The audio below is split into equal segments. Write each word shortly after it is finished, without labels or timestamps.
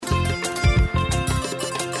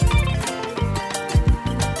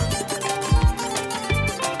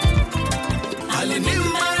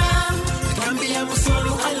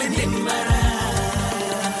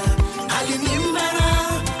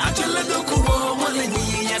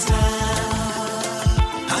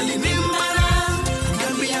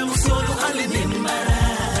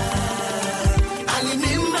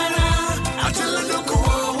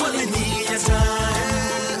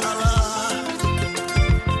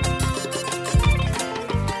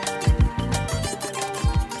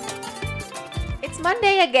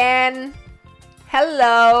Monday again.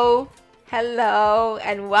 Hello,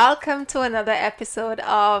 and welcome to another episode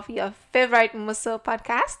of your favorite Muso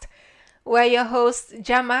podcast. We're your hosts,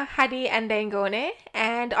 Jama, Hadi, and Dengone.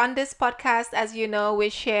 And on this podcast, as you know, we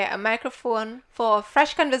share a microphone for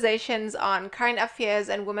fresh conversations on current affairs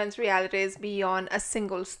and women's realities beyond a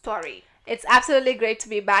single story. It's absolutely great to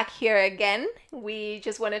be back here again. We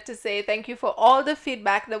just wanted to say thank you for all the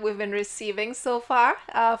feedback that we've been receiving so far,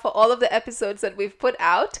 for all of the episodes that we've put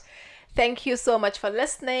out. Thank you so much for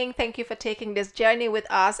listening. Thank you for taking this journey with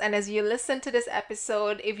us. And as you listen to this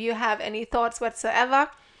episode, if you have any thoughts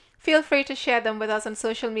whatsoever, feel free to share them with us on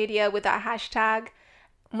social media with our hashtag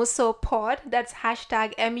MusoPod. That's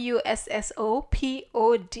hashtag MUSSOPOD.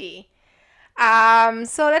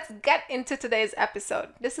 So let's get into today's episode.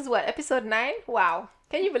 This is what, episode 9? Wow.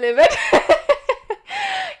 Can you believe it?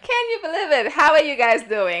 Can you believe it? How are you guys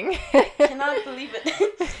doing? Cannot believe it.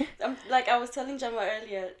 I was telling Jama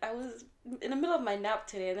earlier, I was in the middle of my nap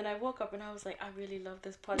today, and then I woke up and I was like, I really love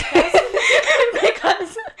this podcast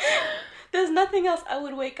because there's nothing else I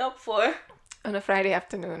would wake up for. On a Friday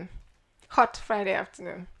afternoon. Hot Friday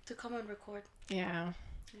afternoon. To come and record. Yeah.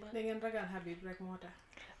 But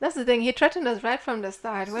That's the thing. He threatened us right from the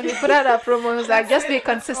start. When we put out our promo, he was like, just be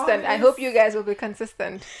consistent. I hope you guys will be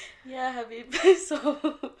consistent. Yeah, Habib. So...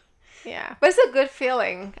 Yeah. But it's a good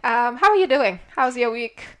feeling. How are you doing? How's your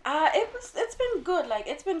week? It's been good.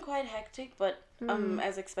 It's been quite hectic, but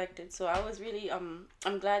as expected. So I was really I'm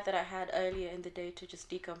glad that I had earlier in the day to just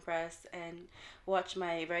decompress and watch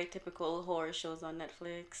my very typical horror shows on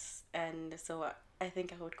Netflix. And so I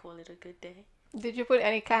think I would call it a good day. Did you put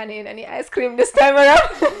any candy in any ice cream this time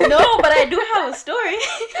around? No, but I do have a story.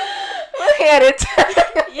 We'll hear it.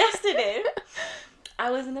 Yesterday, I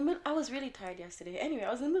was really tired yesterday. Anyway, I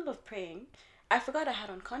was in the middle of praying. I forgot I had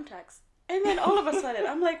on contacts. And then all of a sudden,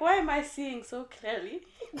 I'm like, why am I seeing so clearly?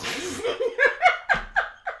 I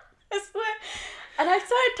swear. And I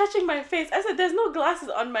started touching my face. I said, there's no glasses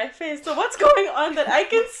on my face. So what's going on that I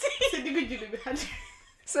can see?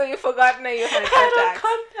 So you forgot now you had I had contacts. a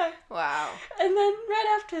contact. Wow. And then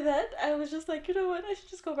right after that, I was just like, you know what? I should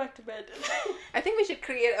just go back to bed. I think we should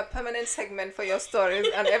create a permanent segment for your stories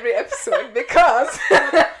on every episode because...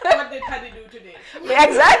 What did Hadi do today? Yeah,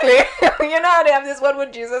 exactly. You know how they have this, what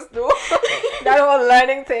would Jesus do? That whole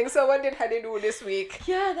learning thing. So what did Hadi do this week?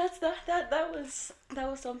 Yeah, that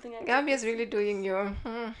was something I Gambia's really doing you.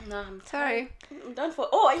 No, I'm sorry. I'm done for.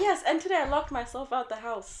 Oh yes, and today I locked myself out the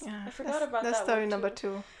house. Yeah, I forgot about that. That's story one number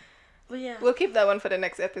too. 2. But yeah, We'll keep that one for the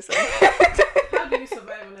next episode. How do you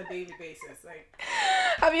survive on a daily basis?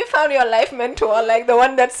 Have you found your life mentor, like the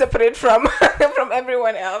one that's separate from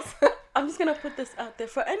everyone else? I'm just gonna put this out there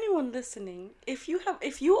for anyone listening. If you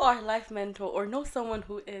are a life mentor or know someone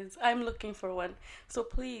who is, I'm looking for one. So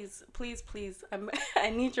please, I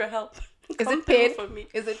need your help. Is Come it through paid? for me?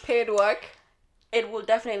 Is it paid work? It will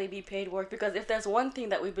definitely be paid work, because if there's one thing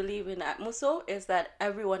that we believe in at Muso is that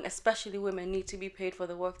everyone, especially women, need to be paid for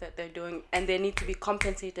the work that they're doing, and they need to be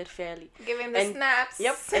compensated fairly. Giving the snaps.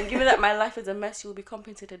 Yep. And given that my life is a mess, you will be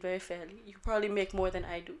compensated very fairly. You probably make more than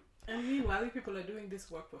I do. And meanwhile, people are doing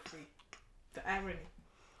this work for free. The irony.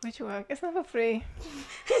 Which work? It's not for free.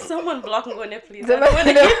 Someone block Ngone, please. The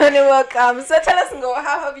money will come. So tell us, Ngo,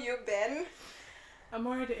 how have you been? I'm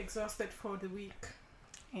already exhausted for the week.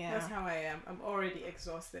 Yeah. That's how I am. I'm already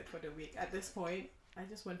exhausted for the week. At this point, I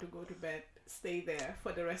just want to go to bed, stay there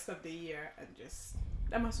for the rest of the year, and just...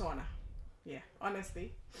 I'm a sauna. Yeah,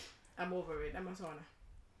 honestly. I'm over it. I'm a sauna.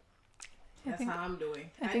 That's how I'm doing.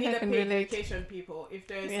 I need a paid vacation, people. If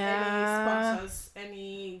there's any sponsors,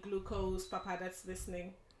 any glucose papa that's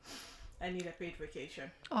listening, I need a paid vacation.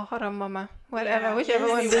 Oh, haram mama. Whatever. Yeah. Whichever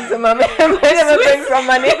one brings the money. Whichever brings the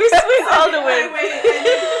money. We swing all the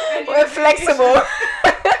way. We're flexible.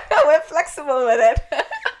 We're flexible with it.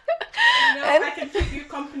 I can keep you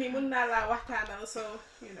company. Munala watana. So,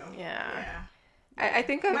 Yeah. I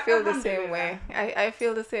think I feel the same way. I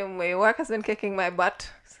feel the same way. Work has been kicking my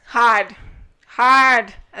butt. Hard.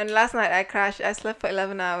 And last night I crashed. I slept for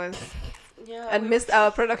 11 hours. Yeah. And missed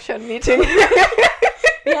our production meeting.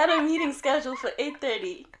 We had a meeting scheduled for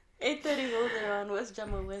 8:30. 8:30 rolled around. Where's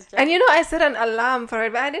Jama? And I set an alarm for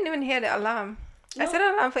it, but I didn't even hear the alarm. No. I set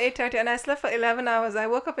an alarm for 8:30 and I slept for 11 hours. I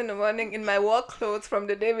woke up in the morning in my work clothes from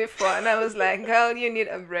the day before, and I was like, girl, you need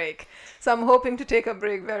a break. So I'm hoping to take a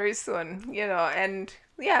break very soon, and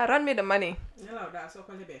run me the money.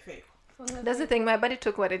 That's the thing, my body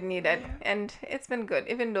took what it needed, and it's been good,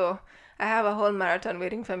 even though I have a whole marathon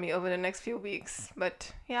waiting for me over the next few weeks.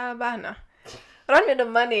 But bahna. Run me the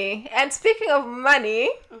money. And speaking of money,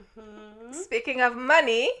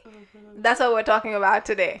 that's what we're talking about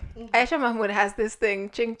today. Aisha Mahmood has this thing,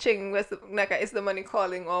 ching ching, is the money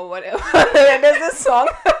calling or whatever. There's this song.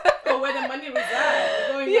 Oh, where the money resides.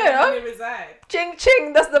 Going You where know? the money resides. Ching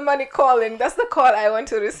ching, that's the money calling. That's the call I want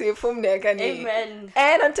to receive from Negani. Amen.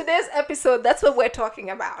 And on today's episode, that's what we're talking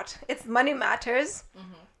about. It's money matters.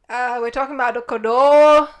 We're talking about the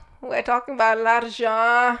kodo. We're talking about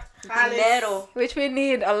l'argent, Dinero. which we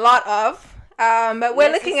need a lot of. But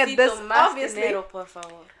we're looking at this Necesito más obviously. dinero, por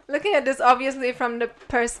favor. Looking at this obviously from the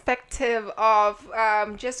perspective of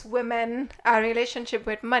just women, our relationship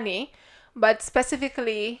with money, but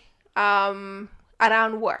specifically around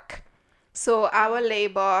work. So our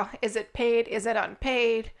labor, is it paid? Is it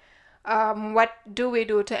unpaid? What do we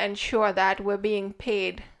do to ensure that we're being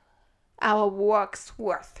paid our work's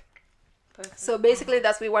worth? Perfect. So basically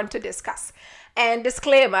that's what we want to discuss. And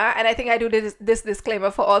disclaimer, and I think I do this disclaimer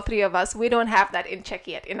for all three of us, we don't have that in check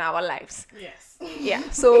yet in our lives. Yes. Yeah.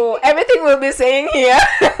 So everything we'll be saying here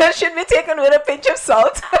should be taken with a pinch of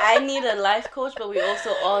salt. I need a life coach, but we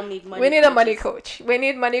also all need money. We need a money coaches. coach. We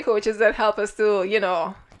need money coaches that help us to,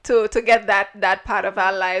 to get that part of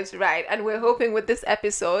our lives right. And we're hoping with this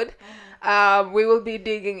episode, we will be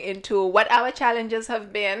digging into what our challenges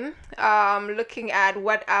have been, looking at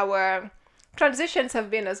what our transitions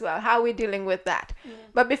have been as well, how we're dealing with that.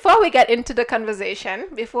 But before we get into the conversation,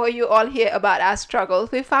 before you all hear about our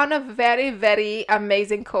struggles, we found a very, very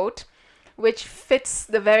amazing quote which fits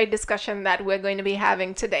the very discussion that we're going to be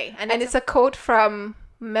having today. And it's a quote from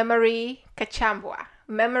Memory Kachambwa.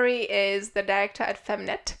 Memory is the director at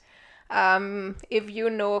Femnet. If you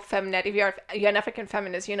know Femnet, if you're an African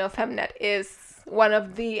feminist, you know Femnet is one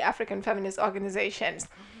of the African feminist organizations.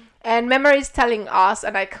 And Memory is telling us,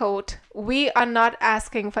 and I quote, "We are not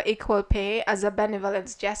asking for equal pay as a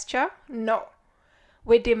benevolence gesture. No.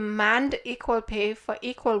 We demand equal pay for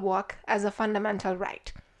equal work as a fundamental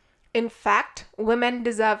right. In fact, women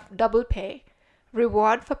deserve double pay,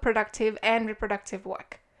 reward for productive and reproductive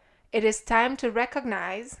work. It is time to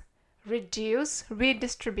recognize, reduce,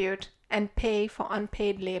 redistribute, and pay for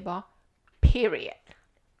unpaid labor. Period."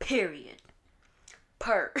 Period.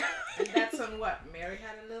 And that's on what? Mary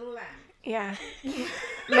had a little lamb. Yeah.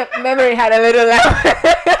 Memory had a little laugh.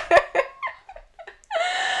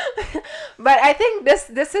 But I think this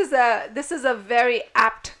is a very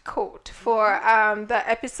apt quote for the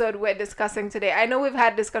episode we're discussing today. I know we've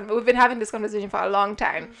been having this conversation for a long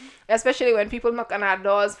time, especially when people knock on our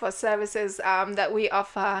doors for services that we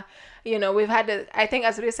offer. We've had I think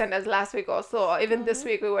as recent as last week or so, or even this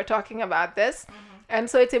week we were talking about this. And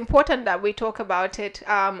so it's important that we talk about it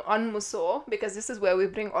on Muso, because this is where we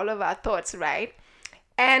bring all of our thoughts, right?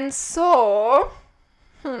 And so,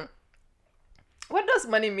 what does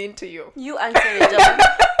money mean to you? You answer it, Jama.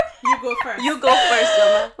 You go first. You go first,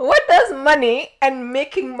 Jama. What does money and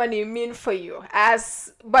making money mean for you?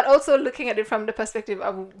 But also looking at it from the perspective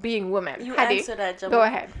of being women. You Hadi, answer that, Jama. go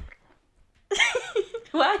ahead.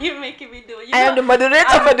 Why are you making me do it? I am the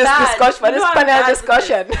moderator for this discussion, for this panel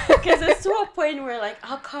discussion. Because it's to a point where, like,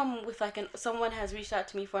 how come with someone has reached out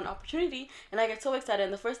to me for an opportunity, and I get so excited,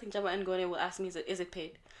 and the first thing Jama and Gone will ask me is it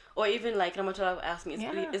paid? Or even like Ramatola will ask me,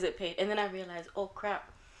 is it paid? And then I realize, oh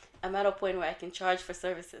crap, I'm at a point where I can charge for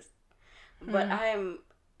services. But I am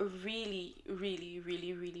really, really,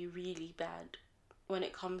 really, really, really bad when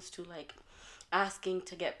it comes to like asking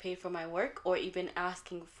to get paid for my work, or even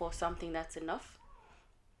asking for something that's enough.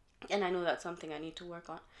 And I know that's something I need to work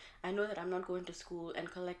on. I know that I'm not going to school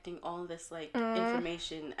and collecting all this like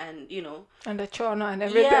information and And the chona and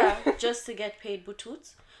everything. yeah, just to get paid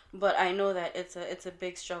butoots. But I know that it's a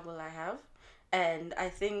big struggle I have. And I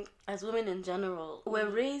think as women in general, we're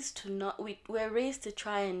raised to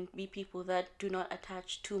try and be people that do not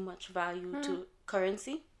attach too much value to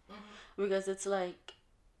currency. Because it's like,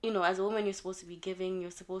 as a woman, you're supposed to be giving,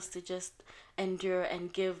 you're supposed to just endure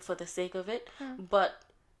and give for the sake of it. But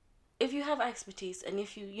if you have expertise, and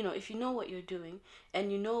if you know what you're doing,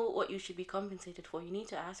 and you know what you should be compensated for, you need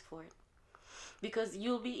to ask for it. Because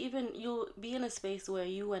you'll be in a space where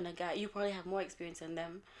you and a guy, you probably have more experience than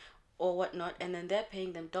them or whatnot, and then they're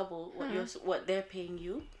paying them double what they're paying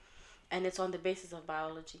you, and it's on the basis of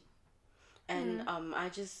biology. And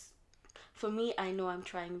for me, I know I'm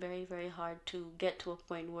trying very, very hard to get to a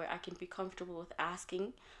point where I can be comfortable with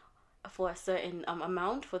asking for a certain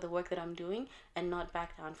amount for the work that I'm doing and not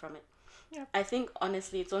back down from it. Yep. I think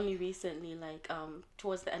honestly it's only recently, like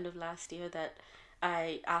towards the end of last year, that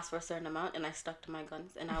I asked for a certain amount and I stuck to my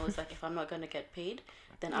guns, and I was like, if I'm not going to get paid,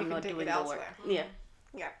 then I'm not doing the work. Yeah.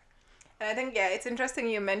 And I think it's interesting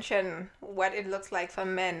you mention what it looks like for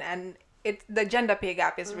men, and the gender pay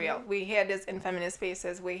gap is real. We hear this in feminist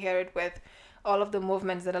spaces. We hear it with all of the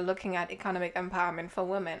movements that are looking at economic empowerment for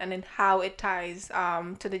women, and in how it ties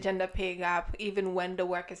to the gender pay gap, even when the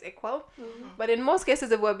work is equal. But in most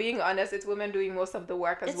cases, if we're being honest, it's women doing most of the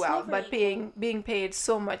work as It's well, never but equal. being paid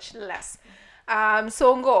so much less.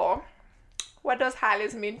 So Ngo, what does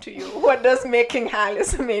Halis mean to you? What does making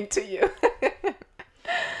Halis mean to you?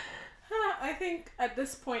 I think at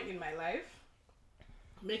this point in my life,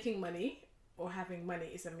 making money or having money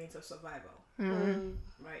is a means of survival.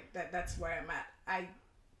 Right? That's where I'm at. I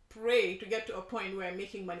pray to get to a point where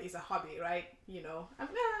making money is a hobby, right? You know,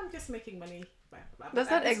 I'm just making money. Blah, blah, blah. Does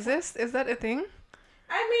that exist? Is that a thing?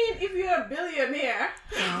 I mean, if you're a billionaire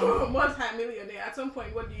or multi-millionaire, at some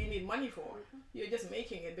point, what do you need money for? You're just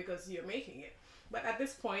making it because you're making it. But at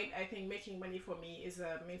this point, I think making money for me is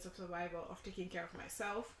a means of survival, of taking care of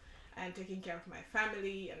myself and taking care of my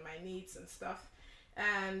family and my needs and stuff.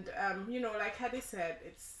 And, like Hadi said,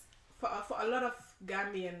 it's for a lot of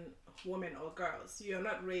Gambian women or girls, you're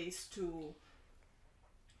not raised to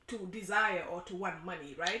desire or to want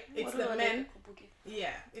money, right? It's the men.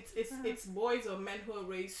 Yeah, it's boys or men who are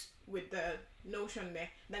raised with the notion that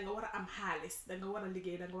danga wara am halis, danga wara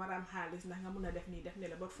ligay, danga wara am halis, danga muna def ni.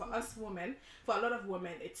 But for us women, for a lot of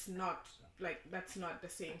women, it's not like that's not the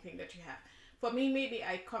same thing that you have. For me, maybe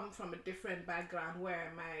I come from a different background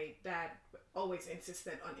where my dad always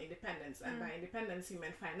insisted on independence, and by independence he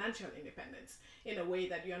meant financial independence in a way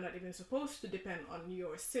that you're not even supposed to depend on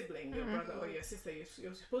your sibling, your brother or your sister.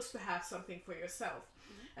 You're supposed to have something for yourself.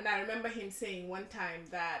 And I remember him saying one time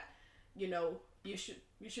that, you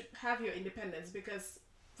should have your independence because,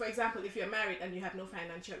 for example, if you're married and you have no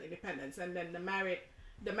financial independence, and then the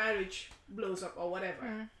marriage blows up or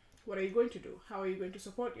whatever, what are you going to do? How are you going to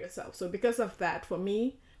support yourself? So because of that, for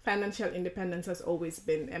me, financial independence has always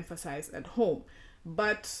been emphasized at home.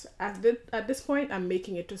 But at this point, I'm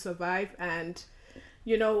making it to survive. And,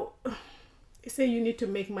 say you need to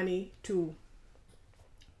make money to...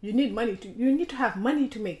 You need to have money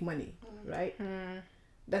to make money, right?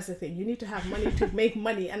 That's the thing. You need to have money to make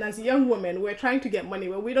money. And as young women, we're trying to get money,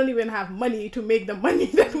 but we don't even have money to make the money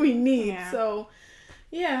that we need. Yeah. So,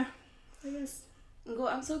 yeah, I guess... Go.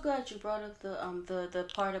 I'm so glad you brought up the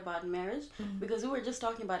part about marriage because we were just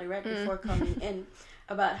talking about it right before coming in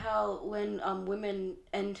about how when women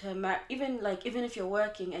enter even if you're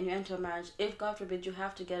working and you enter a marriage, if God forbid you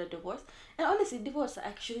have to get a divorce, and honestly divorce,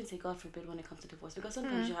 I shouldn't say God forbid when it comes to divorce because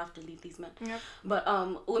sometimes you have to leave these men. Yep.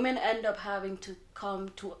 But women end up having to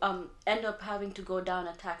go down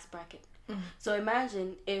a tax bracket. So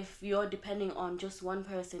imagine if you're depending on just one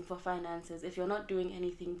person for finances, if you're not doing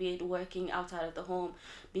anything, be it working outside of the home,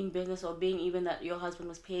 being business, or being even that your husband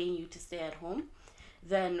was paying you to stay at home,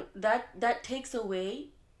 then that takes away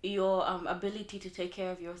your ability to take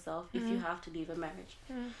care of yourself if you have to leave a marriage.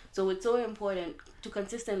 So it's so important to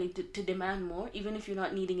consistently to demand more, even if you're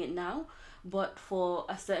not needing it now, but for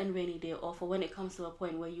a certain rainy day or for when it comes to a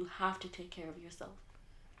point where you have to take care of yourself.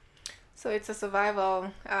 So it's a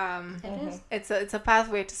survival. It is. It's a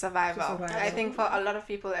pathway to survival. survival. I think for a lot of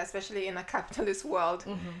people, especially in a capitalist world,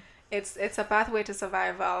 it's a pathway to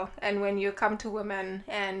survival. And when you come to women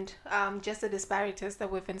and just the disparities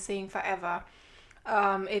that we've been seeing forever,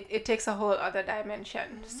 it takes a whole other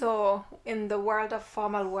dimension. So in the world of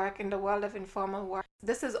formal work, in the world of informal work,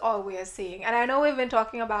 this is all we are seeing. And I know we've been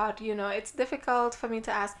talking about, it's difficult for me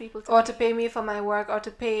to ask people to pay me for my work or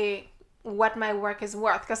to pay what my work is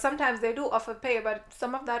worth, because sometimes they do offer pay, but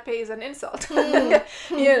some of that pay is an insult. And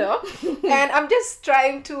I'm just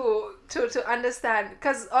trying to understand,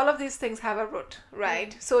 because all of these things have a root,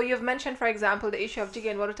 right? So you've mentioned, for example, the issue of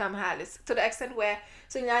jigen waruta am halis, to the extent where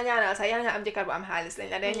so ñaanal sa yanga am jëkkër bu am halis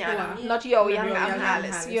lañ la dee ñaanal, not yow yanga am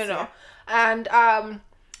halis, and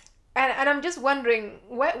I'm just wondering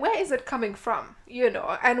where is it coming from,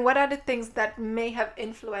 and what are the things that may have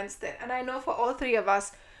influenced it. And I know for all three of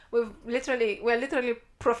us, we're literally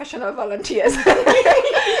professional volunteers.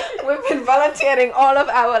 We've been volunteering all of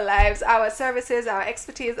our lives, our services, our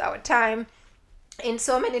expertise, our time, in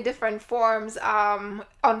so many different forms, on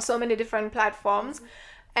so many different platforms.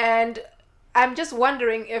 And I'm just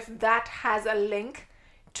wondering if that has a link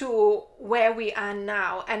to where we are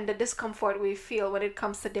now and the discomfort we feel when it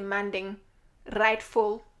comes to demanding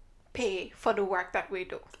rightful pay for the work that we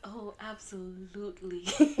do. Oh, absolutely.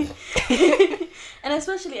 And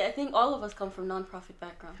especially, I think all of us come from non-profit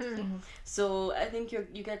backgrounds. So I think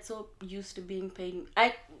you get so used to being paid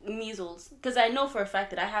measles, because I know for a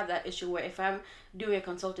fact that I have that issue where if I'm doing a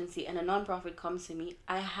consultancy and a non-profit comes to me,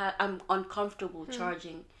 I'm uncomfortable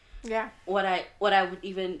charging what I would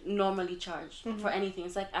even normally charge for anything.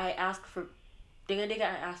 It's like I ask for I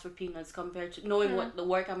ask for peanuts compared to knowing what the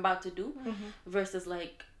work I'm about to do versus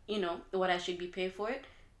like, you know, what I should be paid for it.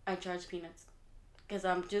 I charge peanuts because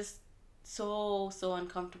I'm just so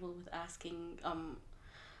uncomfortable with asking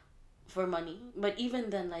for money. But even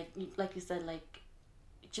then, like you said, like,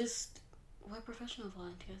 just we're professional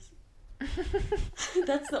volunteers.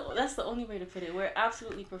 That's the only way to put it. We're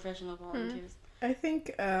absolutely professional volunteers. I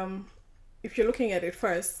think if you're looking at it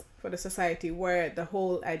first for the society, where the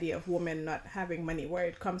whole idea of women not having money, where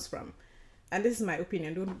it comes from, and this is my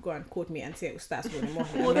opinion, don't go and quote me and say Ustaz Goni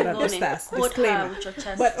Mohammed. I'm not an Ustaz. Disclaimer.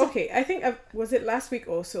 But okay, I think was it last week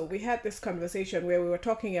or so, we had this conversation where we were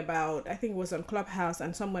talking about, I think it was on Clubhouse,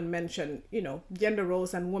 and someone mentioned, you know, gender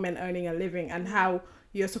roles and women earning a living, and how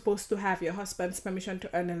you're supposed to have your husband's permission to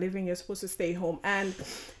earn a living, you're supposed to stay home. And,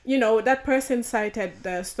 you know, that person cited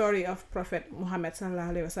the story of Prophet Muhammad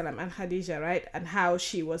sallallahu alaihi wasallam and Khadija, right? And how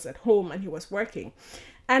she was at home and he was working.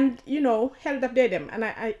 And, you know, held up them. And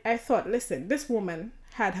I thought, listen, this woman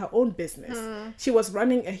had her own business. She was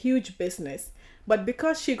running a huge business. But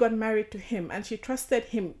because she got married to him and she trusted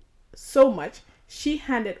him so much, she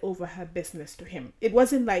handed over her business to him. It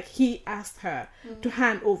wasn't like he asked her to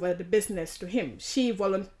hand over the business to him. She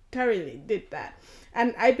voluntarily did that.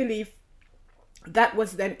 And I believe that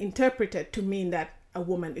was then interpreted to mean that a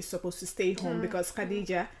woman is supposed to stay home because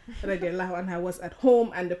Khadija radiallahu anha was at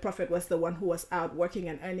home and the Prophet was the one who was out working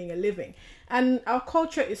and earning a living. And our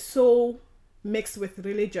culture is so mixed with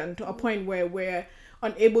religion to a point where we're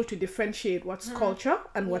unable to differentiate what's culture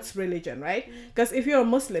and what's religion, right? Because if you're a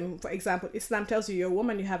Muslim, for example, Islam tells you you're a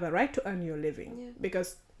woman, you have a right to earn your living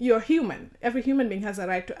because you're human. Every human being has a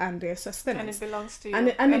right to earn their sustenance. And it belongs to you.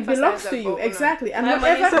 And it belongs to you, exactly. And my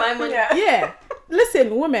whatever, money is my money. yeah.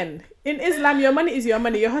 Listen, women, in Islam, your money is your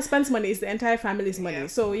money. Your husband's money is the entire family's money. Yeah.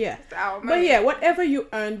 So, yeah. It's our But money. yeah, whatever you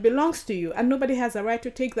earn belongs to you and nobody has a right to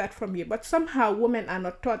take that from you. But somehow women are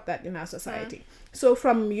not taught that in our society. So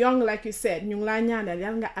from young, like you said, ñu la ñaanal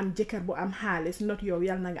yal nga am jëkkër bu am xaalis, not yow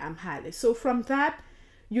yal na nga am xaalis. So from that,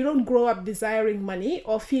 you don't grow up desiring money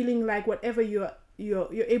or feeling like whatever you're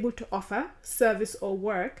able to offer, service or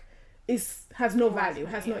work, has no value,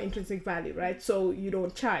 has no intrinsic value, right? So you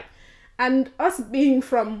don't charge. And us being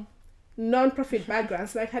from non-profit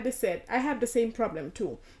backgrounds, like Hadi said, I have the same problem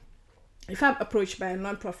too. If I'm approached by a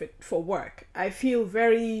non-profit for work, I feel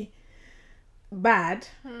very bad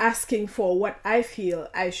asking for what I feel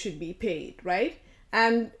I should be paid, right?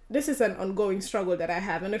 And this is an ongoing struggle that I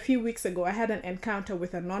have. And a few weeks ago, I had an encounter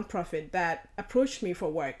with a non-profit that approached me for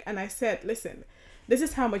work. And I said, listen, this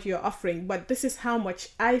is how much you're offering, but this is how much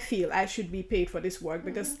I feel I should be paid for this work,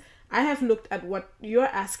 because I have looked at what you're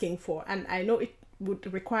asking for and I know it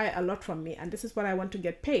would require a lot from me and this is what I want to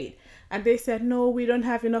get paid. And they said, no, we don't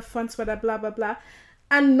have enough funds for that, blah, blah, blah.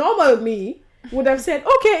 And normal me would have said,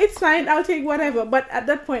 okay, it's fine, I'll take whatever. But at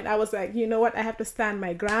that point, I was like, you know what, I have to stand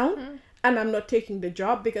my ground and I'm not taking the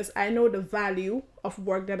job because I know the value of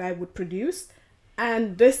work that I would produce.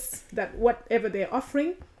 And that whatever they're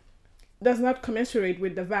offering does not commensurate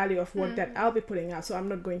with the value of work that I'll be putting out, so I'm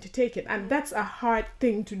not going to take it. And that's a hard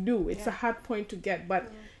thing to do. It's a hard point to get,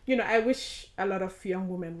 but you know, I wish a lot of young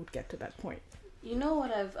women would get to that point. You know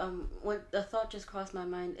what what the thought just crossed my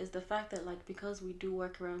mind is the fact that, like, because we do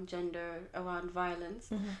work around gender, around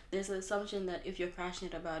violence, there's an assumption that if you're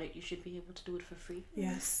passionate about it, you should be able to do it for free.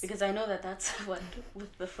 Yes. Because I know that that's what,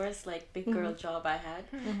 with the first, like, big girl job I had,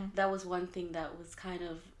 that was one thing that was kind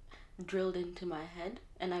of drilled into my head,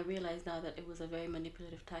 and I realize now that it was a very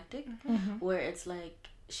manipulative tactic, where it's like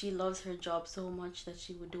she loves her job so much that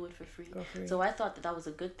she would do it for free. So I thought that was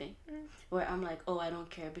a good thing, where I'm like, oh, I don't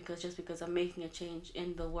care, because just because I'm making a change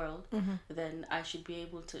in the world, then I should be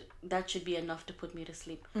able to, that should be enough to put me to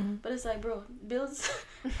sleep. But it's like, bro, bills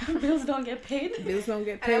don't get paid. Bills don't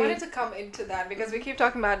get And I paid. wanted to come into that because we keep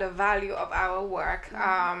talking about the value of our work.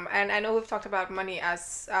 And I know we've talked about money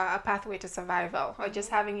as a pathway to survival, or just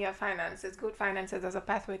having your finances, good finances as a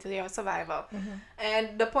pathway to your survival.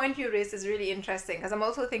 And the point you raised is really interesting, because I'm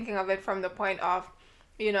also thinking of it from the point of,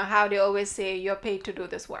 you know, how they always say you're paid to do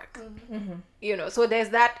this work. You know, so there's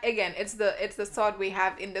that again. It's the sword we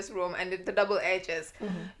have in this room, and the double edges.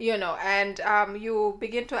 You know, and you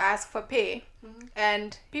begin to ask for pay,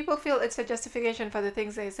 and people feel it's a justification for the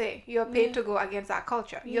things they say. You're paid to go against our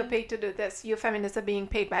culture. You're paid to do this. You feminists are being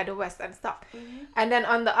paid by the West and stuff. And then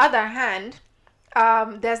on the other hand,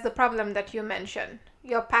 there's the problem that you mentioned.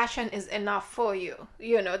 Your passion is enough for you.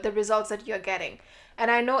 You know, the results that you're getting. And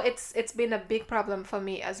I know it's been a big problem for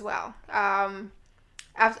me as well.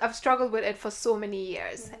 I've struggled with it for so many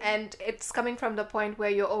years, and it's coming from the point where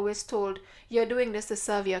you're always told you're doing this to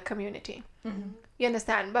serve your community. You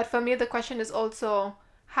understand? But for me, the question is also,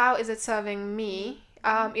 how is it serving me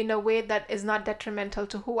in a way that is not detrimental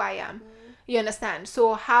to who I am? You understand?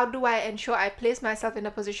 So how do I ensure I place myself in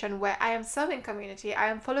a position where I am serving community, I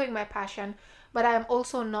am following my passion, but I am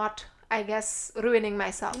also not, I guess, ruining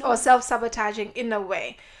myself or self-sabotaging in a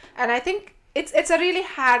way. And I think it's a really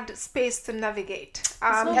hard space to navigate,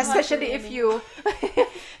 especially if you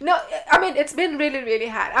no, I mean, it's been really, really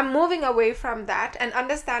hard. I'm moving away from that and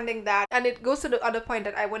understanding that. And it goes to the other point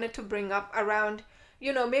that I wanted to bring up around,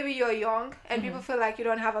 maybe you're young and people feel like you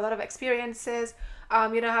don't have a lot of experiences,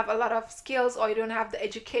 you don't have a lot of skills, or you don't have the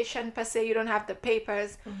education per se, you don't have the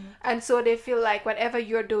papers. And so they feel like whatever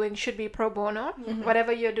you're doing should be pro bono,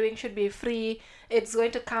 whatever you're doing should be free, it's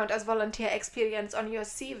going to count as volunteer experience on your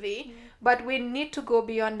CV. But we need to go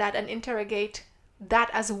beyond that and interrogate that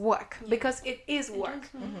as work, because it is work.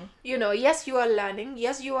 Yes, you are learning,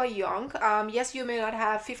 yes, you are young, yes, you may not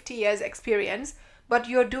have 50 years experience, but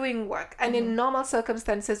you're doing work, and in normal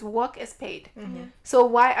circumstances work is paid. So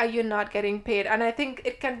why are you not getting paid? And I think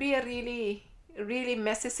it can be a really, really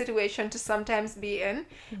messy situation to sometimes be in,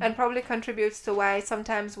 and probably contributes to why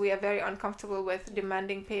sometimes we are very uncomfortable with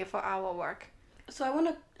demanding pay for our work. So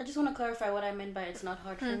I just want to clarify what I meant by it's not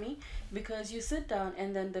hard for me, because you sit down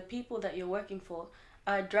and then the people that you're working for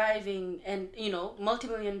are driving and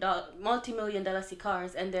multi-million dollar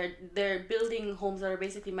cars, and they're building homes that are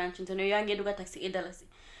basically mansions, and you're getting taxi $8.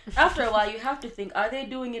 After a while, you have to think: are they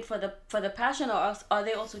doing it for the passion, or are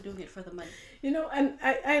they also doing it for the money? And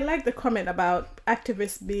I like the comment about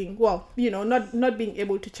activists being not being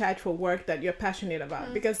able to charge for work that you're passionate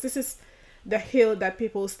about, because this is the hill that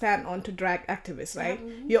people stand on to drag activists, right?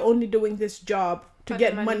 You're only doing this job to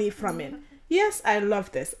get money from it. Yes, I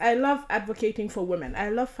love this. I love advocating for women. I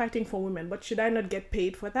love fighting for women, but should I not get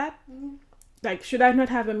paid for that? Like, should I not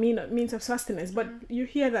have a means of sustenance? But you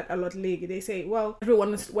hear that a lot lately. They say, well,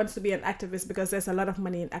 everyone wants to be an activist because there's a lot of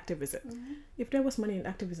money in activism. If there was money in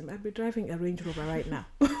activism, I'd be driving a Range Rover right now.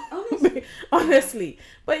 Honestly.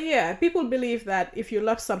 But yeah, people believe that if you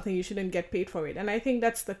love something, you shouldn't get paid for it. And I think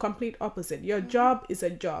that's the complete opposite. Your job is a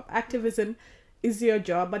job. Activism is your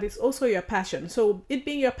job, but it's also your passion. So it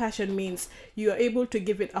being your passion means you're able to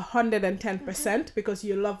give it 110% because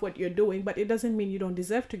you love what you're doing, but it doesn't mean you don't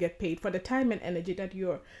deserve to get paid for the time and energy that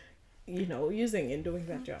you're using in doing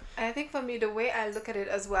that job. I think for me, the way I look at it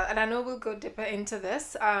as well, and I know we'll go deeper into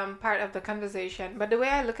this part of the conversation, but the way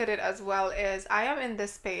I look at it as well is I am in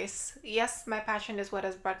this space. Yes, my passion is what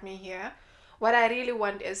has brought me here. What I really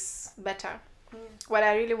want is better. What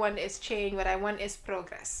I really want is change. What I want is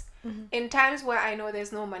progress. In times where I know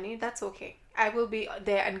there's no money, that's okay. I will be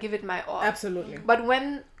there and give it my all. Absolutely. But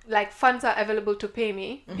when funds are available to pay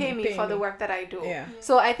me for the work that I do. Yeah.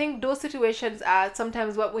 So I think those situations are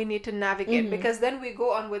sometimes what we need to navigate, because then we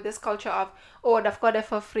go on with this culture of, they've got it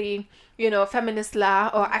for free, feminist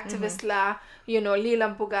law or activist law,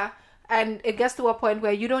 lilampuga. And it gets to a point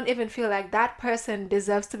where you don't even feel like that person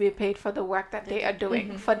deserves to be paid for the work that they are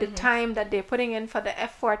doing, for the time that they're putting in, for the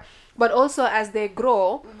effort, but also as they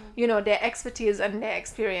grow, their expertise and their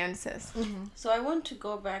experiences. So I want to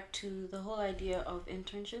go back to the whole idea of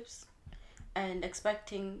internships and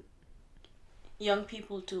expecting young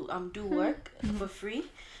people to do work for free.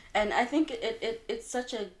 And I think it's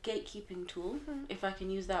such a gatekeeping tool, if I can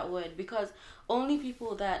use that word, because only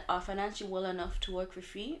people that are financially well enough to work for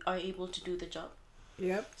free are able to do the job.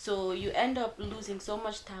 Yep. So you end up losing so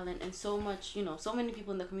much talent and so much, so many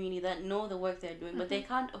people in the community that know the work they're doing, but they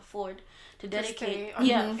can't afford to dedicate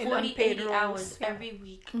 40, 80 hours every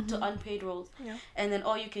week to unpaid roles. Yeah. And then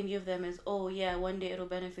all you can give them is, one day it'll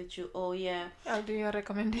benefit you. I'll do your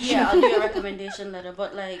recommendation. Yeah, I'll do your recommendation letter.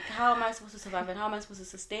 But how am I supposed to survive, and how am I supposed to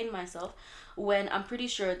sustain myself when I'm pretty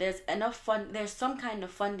sure there's enough there's some kind of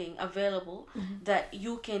funding available that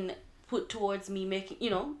you can put towards me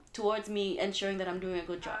towards me ensuring that I'm doing a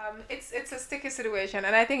good job. It's a sticky situation,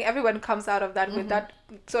 and I think everyone comes out of that with that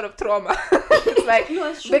sort of trauma. It's like,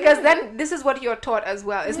 it's true. Because then this is what you're taught as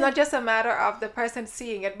well. It's not just a matter of the person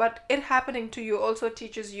seeing it, but it happening to you also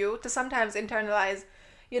teaches you to sometimes internalize,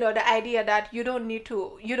 the idea that you don't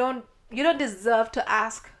deserve to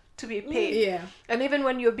ask to be paid. Yeah. And even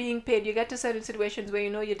when you're being paid, you get to certain situations where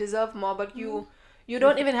you deserve more, but you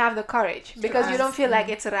don't even have the courage because you don't feel like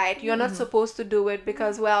it's right. You're not supposed to do it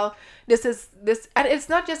because, this is this. And it's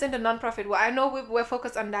not just in the nonprofit. Well, I know we're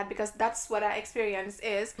focused on that because that's what our experience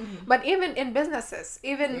is. But even in businesses,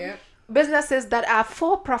 businesses that are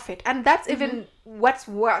for profit, and that's even what's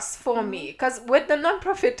worse for me. Because with the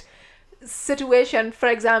nonprofit situation, for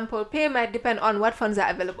example, pay might depend on what funds are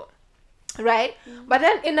available, right? But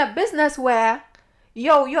then in a business where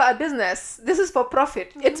yo, you're a business. This is for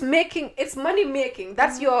profit. It's money making.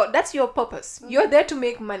 That's your purpose. You're there to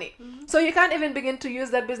make money. So you can't even begin to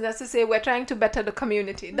use that business to say we're trying to better the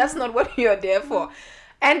community. That's not what you're there for.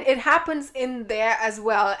 And it happens in there as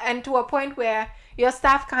well. And to a point where your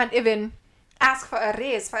staff can't even ask for a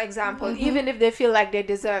raise, for example, even if they feel like they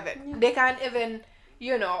deserve it. They can't even,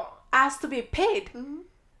 ask to be paid.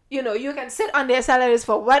 You can sit on their salaries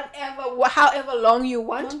for however long you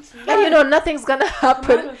want, and nothing's gonna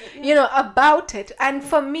happen, about it. And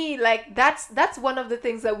for me, like that's one of the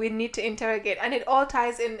things that we need to interrogate, and it all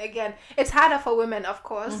ties in again. It's harder for women, of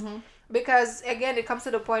course, because again, it comes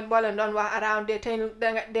to the point. Boil and Don around,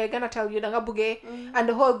 they're gonna tell you danga buge, and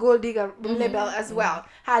the whole gold digger label as well.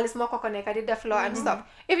 Halis moko connect the floor and stuff.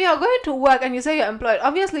 If you're going to work and you say you're employed,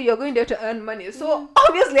 obviously you're going there to earn money. So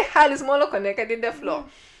obviously halis molo connect the floor.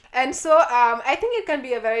 And so I think it can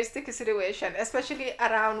be a very sticky situation, especially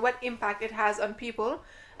around what impact it has on people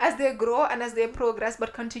as they grow and as they progress,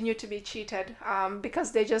 but continue to be cheated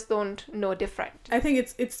because they just don't know different. I think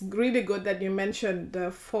it's really good that you mentioned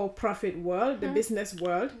the for-profit world, the business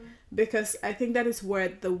world, because I think that is where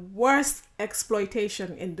the worst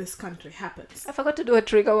exploitation in this country happens. I forgot to do a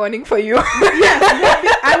trigger warning for you.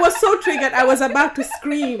 Yes, I was so triggered. I was about to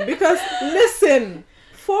scream because listen.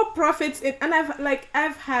 For profits, and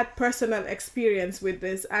I've had personal experience with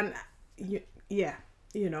this, and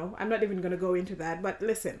I'm not even going to go into that, but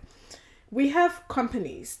listen, we have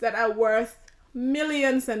companies that are worth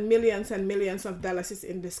millions and millions and millions of dollars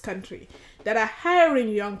in this country that are hiring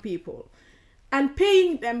young people and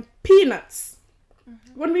paying them peanuts.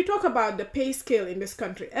 When we talk about the pay scale in this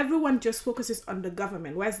country, everyone just focuses on the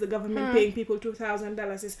government. Why is the government paying people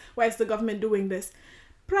 $2,000? Why is the government doing this?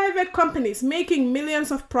 Private companies making millions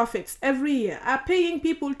of profits every year are paying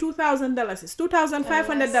people $2,000,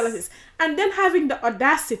 $2,500, and then having the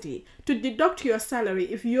audacity to deduct your salary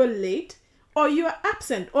if you're late or you're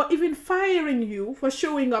absent, or even firing you for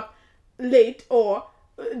showing up late or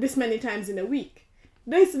this many times in a week.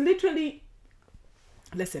 There's literally...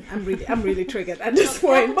 Listen, I'm really triggered at this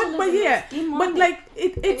point, but like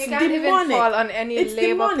it's you can't demonic. Even fall on any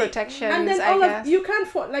labor protections. And then I guess you can't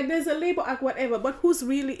fall, like there's a labor act, whatever, but who's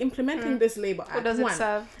really implementing this labor act? Who does it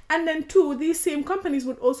serve? And then 2, these same companies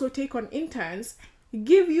would also take on interns,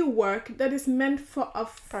 give you work that is meant for a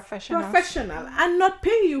professional, and not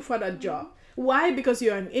pay you for that job. Why? Because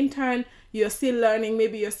you're an intern. You're still learning.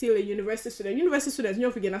 Maybe you're still a university student. University students,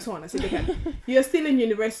 you're still in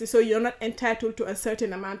university, so you're not entitled to a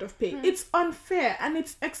certain amount of pay. It's unfair and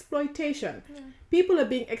it's exploitation. People are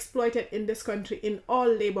being exploited in this country in all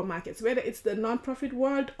labor markets, whether it's the non-profit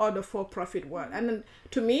world or the for-profit world. And then,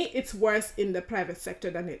 to me, it's worse in the private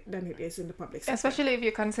sector than it is in the public sector. Especially if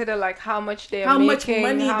you consider like how much they are making,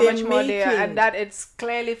 how much more they are, and that it's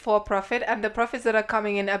clearly for-profit, and the profits that are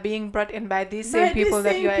coming in are being brought in by these same people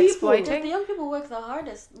that you're exploiting. The young people work the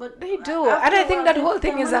hardest, but they do. And I think that whole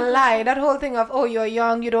thing is a lie. That whole thing of, oh, you're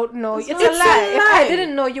young, you don't know. It's a lie. If I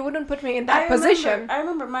didn't know, you wouldn't put me in that position. I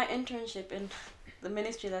remember my internship in the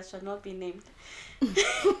ministry that shall not be named.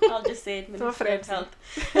 I'll just say it, Ministry of Health.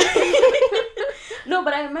 No,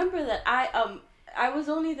 but I remember that I was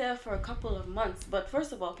only there for a couple of months. But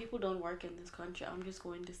first of all, people don't work in this country. I'm just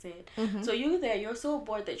going to say it. So you're so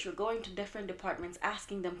bored that you're going to different departments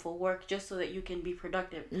asking them for work just so that you can be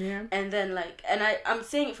productive. Yeah. And then I'm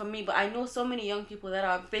saying it for me, but I know so many young people that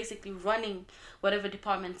are basically running whatever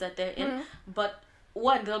departments that they're in. But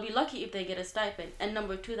 1, they'll be lucky if they get a stipend, and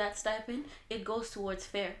number 2, that stipend, it goes towards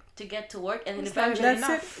fare to get to work, and then eventually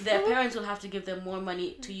their parents will have to give them more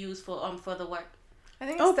money to use for the work. I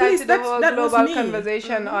think it started the whole global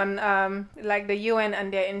conversation on like the UN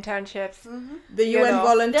and their internships, the UN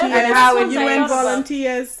volunteers,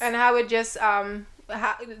 and how it just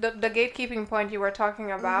the gatekeeping point you were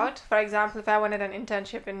talking about. For example, if I wanted an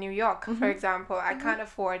internship in New York, for example, I can't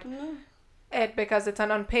afford it because it's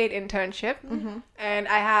an unpaid internship, and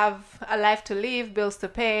I have a life to live, bills to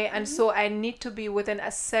pay, and so I need to be within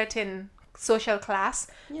a certain social class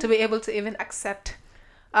to be able to even accept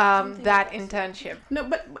that internship. No,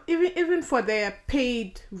 but even for their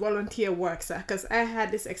paid volunteer work, because I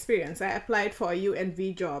had this experience. I applied for a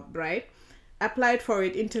UNV job, right? Applied for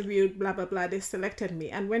it, interviewed, blah blah blah. They selected me,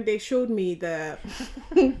 and when they showed me the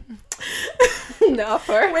the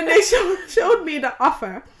offer, when they showed me the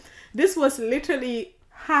offer, this was literally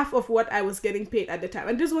half of what I was getting paid at the time.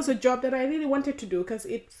 And this was a job that I really wanted to do because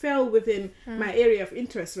it fell within my area of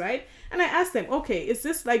interest, right? And I asked them, okay, is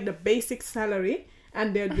this like the basic salary?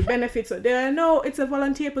 and there'll be benefits. So no, it's a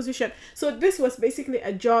volunteer position. So this was basically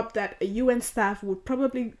a job that a UN staff would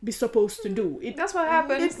probably be supposed to do. That's what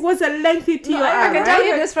happens. It was a lengthy TOR. I can tell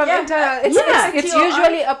you this from internal. It's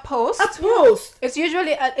usually a post. A post. It's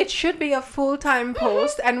usually it should be a full-time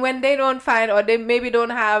post, and when they don't find, or they maybe don't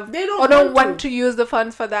want to use the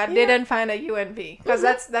funds for that, they then find a UNV, because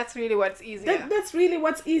that's really what's easier. That's really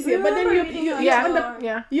what's easier. But then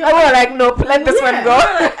nope, let this one go.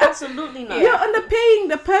 Absolutely not. You're underpaying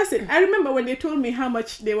the person. I remember when they told me how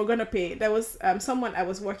much they were gonna pay. There was someone I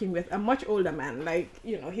was working with, a much older man, like,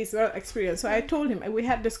 he's well experienced. So I told him, and we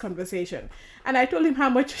had this conversation, and I told him how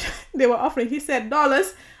much they were offering. He said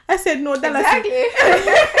dollars. I said no, dollars. Exactly.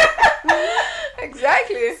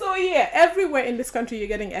 Exactly. So yeah, everywhere in this country you're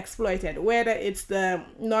getting exploited, whether it's the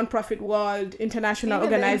non-profit world, international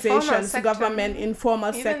organizations, government,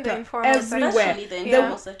 informal sector, everywhere. Especially the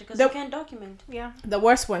informal sector, because you can't document. Yeah. The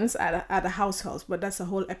worst ones are the households, but that's a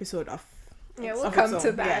whole episode of. Yeah, we'll come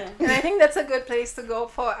to that. Yeah. And I think that's a good place to go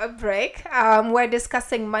for a break. We're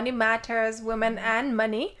discussing money matters, women and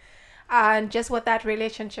money, and just what that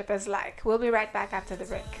relationship is like. We'll be right back after the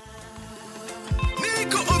break.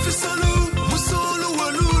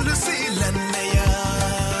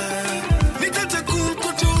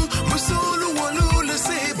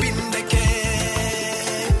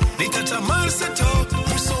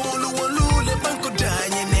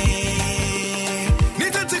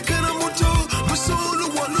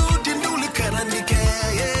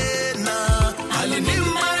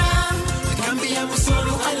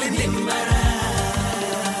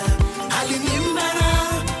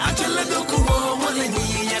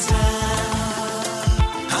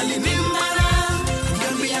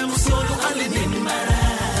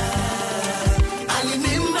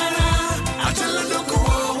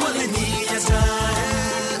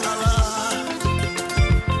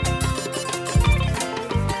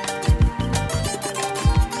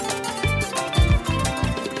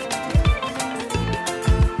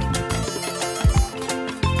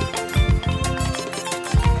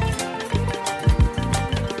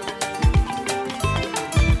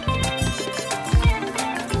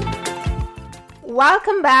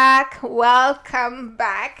 Welcome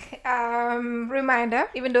back. Reminder,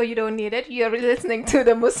 even though you don't need it, you're listening to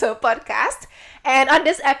the Muso podcast. And on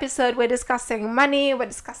this episode, we're discussing money, we're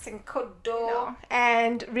discussing kodo,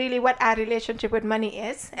 and really what our relationship with money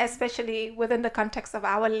is, especially within the context of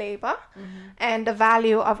our labor and the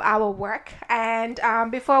value of our work. And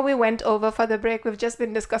before we went over for the break, we've just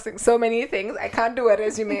been discussing so many things. I can't do a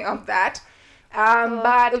resume of that.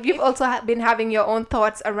 But you've also been having your own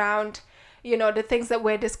thoughts around the things that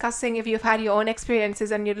we're discussing. If you've had your own experiences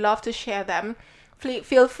and you'd love to share them,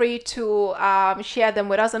 feel free to share them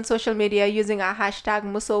with us on social media using our hashtag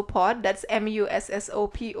MusoPod. That's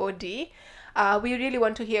MUSSOPOD. We really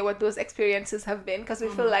want to hear what those experiences have been, because we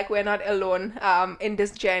feel like we're not alone in this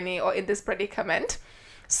journey or in this predicament.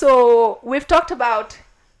 So we've talked about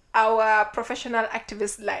our professional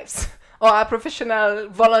activist lives or our professional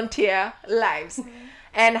volunteer lives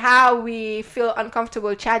and how we feel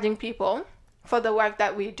uncomfortable charging people for the work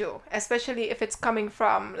that we do, especially if it's coming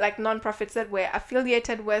from like nonprofits that we're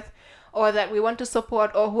affiliated with or that we want to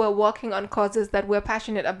support, or who are working on causes that we're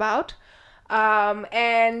passionate about.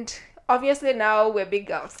 And obviously now we're big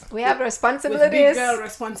girls. We have responsibilities. With big girl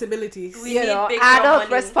responsibilities.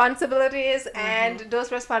 Adult responsibilities, and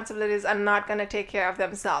those responsibilities are not going to take care of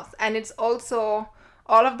themselves. And it's also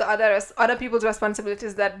all of the other people's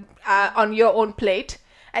responsibilities that are on your own plate.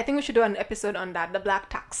 I think we should do an episode on that, the black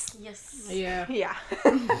tax. Yes. Yeah.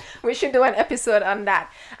 We should do an episode on that.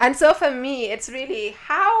 And so for me, it's really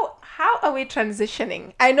how are we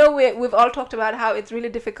transitioning? I know we've all talked about how it's really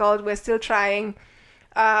difficult. We're still trying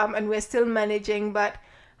and we're still managing, but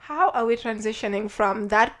how are we transitioning from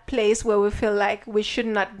that place where we feel like we should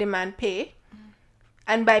not demand pay?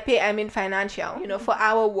 And by pay, I mean financial, for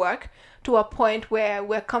our work, to a point where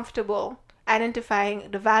we're comfortable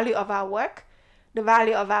identifying the value of our work, the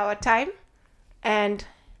value of our time, and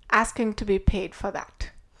asking to be paid for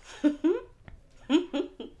that.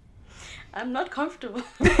 I'm not comfortable.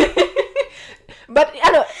 But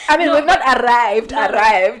we've not arrived.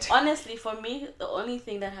 Honestly, for me, the only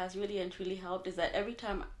thing that has really and truly helped is that every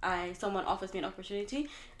time someone offers me an opportunity,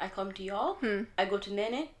 I come to y'all, I go to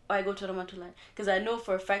Nene, or I go to Ramatulan, because I know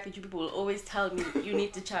for a fact that you people will always tell me you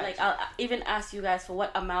need to charge. Like, I'll even ask you guys for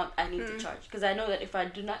what amount I need to charge, because I know that if I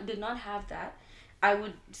did not have that, I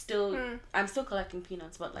would still I'm still collecting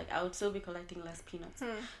peanuts, but like I would still be collecting less peanuts.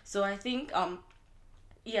 So I think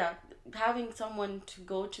having someone to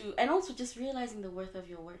go to, and also just realizing the worth of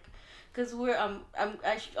your work. Because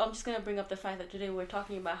I'm just gonna bring up the fact that today we're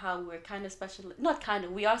talking about how we're kind of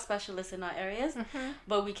we are specialists in our areas,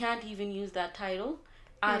 but we can't even use that title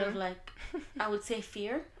out of like, I would say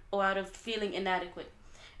fear, or out of feeling inadequate.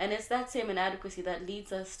 And it's that same inadequacy that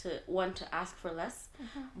leads us to want to ask for less,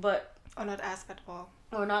 but or not ask at all.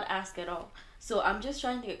 Or not ask at all. So I'm just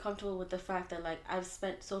trying to get comfortable with the fact that like I've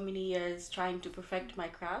spent so many years trying to perfect my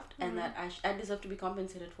craft, and that I deserve to be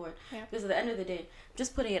compensated for it. Yeah. Because at the end of the day,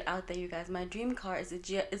 just putting it out there, you guys, my dream car is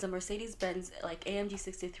a Mercedes-Benz like AMG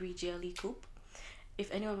 63 GLE coupe.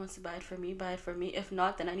 If anyone wants to buy it for me, buy it for me. If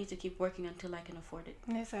not, then I need to keep working until I can afford it.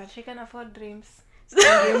 Yes, she can afford dreams.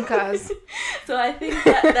 Dream cars. So I think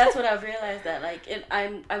that's what I've realized, that like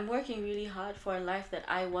I'm working really hard for a life that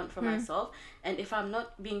I want for myself, and if I'm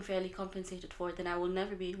not being fairly compensated for it, then I will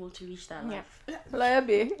never be able to reach that life. Lawyer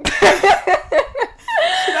B.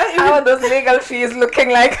 How are those legal fees looking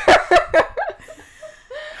like?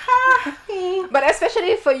 But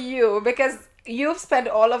especially for you, because you've spent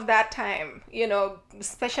all of that time,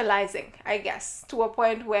 specializing, I guess, to a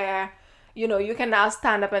point where you can now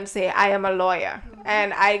stand up and say, I am a lawyer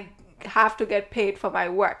and I have to get paid for my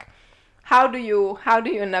work. How do you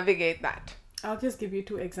navigate that? I'll just give you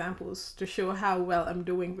 2 examples to show how well I'm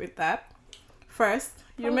doing with that. First,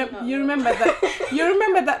 you remember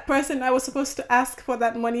that person I was supposed to ask for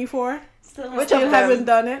that money for? Still haven't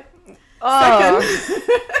done it. Oh, Second,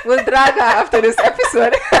 we'll drag her after this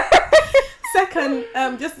episode. Second,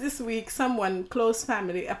 just this week, someone close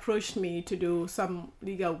family approached me to do some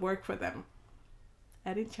legal work for them.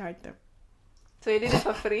 I didn't charge them. So you did it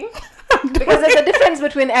for free? Because there's a difference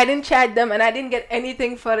between I didn't charge them and I didn't get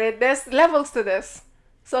anything for it. There's levels to this.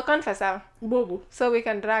 So confess out. Bobo. So we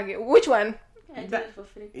can drag you. Which one? I did it for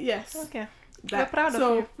free. Yes. Okay. We're proud of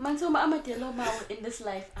you. Man, so I'm going to tell you in this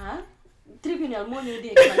life, tribunal money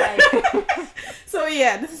day in my life. So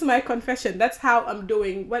yeah, this is my confession. That's how I'm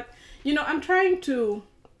doing. But I'm trying to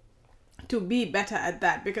be better at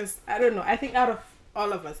that, because I don't know. I think out of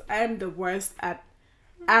all of us, I am the worst at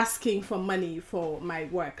asking for money for my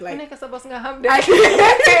work. Like I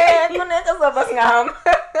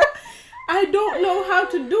don't know how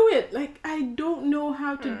to do it. Like I don't know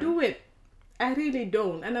how to do it. I really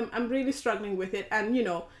don't, and I'm really struggling with it. And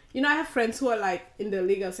I have friends who are like in the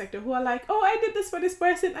legal sector who are like, oh, I did this for this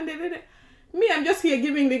person and they did it. Me, I'm just here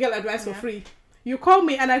giving legal advice for free. You call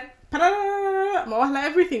me and I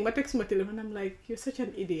everything, but text my telephone. I'm like, you're such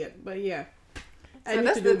an idiot. But yeah, so I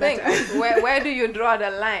need to do better. Where do you draw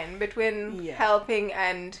the line between helping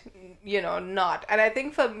and not? And I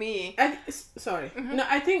think for me, I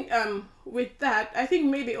think with that, I think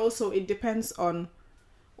maybe also it depends on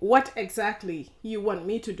what exactly you want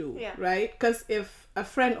me to do, right? Because if a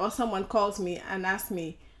friend or someone calls me and asks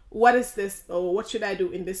me, what is this, or what should I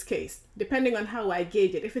do in this case, depending on how I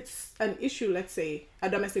gauge it, if it's an issue, let's say a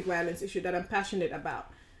domestic violence issue that I'm passionate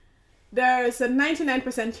about, there's a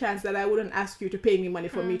 99% chance that I wouldn't ask you to pay me money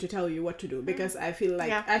for me to tell you what to do, because I feel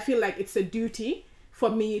like it's a duty for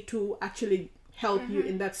me to actually help you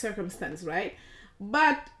in that circumstance, right?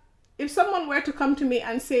 But if someone were to come to me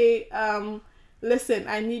and say, listen,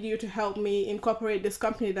 I need you to help me incorporate this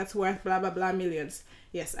company that's worth blah, blah, blah millions.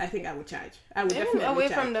 Yes, I think I would charge. I would definitely away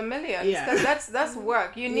charge. from the millions. Because that's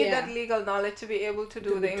work. You need that legal knowledge to be able to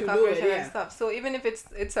do the incorporation and stuff. So even if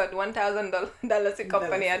it's a $1,000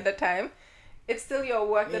 company at the time, it's still your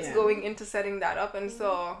work that's going into setting that up. And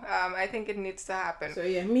so I think it needs to happen. So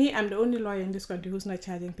I'm the only lawyer in this country who's not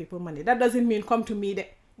charging people money. That doesn't mean come to me.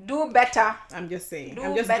 Do better. I'm just saying.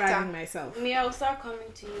 I'm just dragging myself. Me, I will start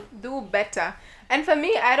coming to you. Do better. And for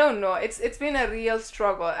me, I don't know. It's been a real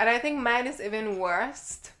struggle. And I think mine is even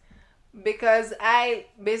worse because I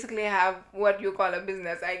basically have what you call a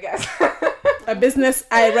business, I guess. A business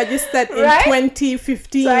I registered in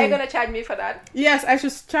 2015. So are you going to charge me for that? Yes, I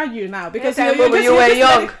should charge you now because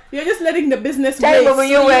you're just letting the business She was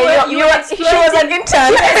an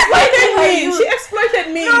intern. She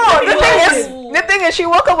exploited me. No, the thing is, she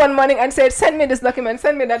woke up one morning and said, send me this document,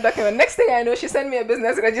 send me that document. Next thing I know, she sent me a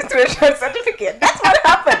business registration certificate. That's what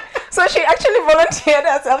happened. So she actually volunteered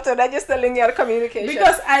herself to register Linear Communication.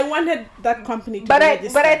 Because I wanted that company to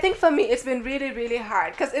register. But I think for me, it's been really, really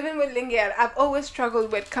hard. Because even with Linear, I've always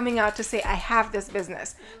struggled with coming out to say, I have this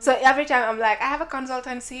business. So every time I'm like, I have a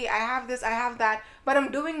consultancy, I have this, I have that. But I'm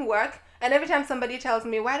doing work. And every time somebody tells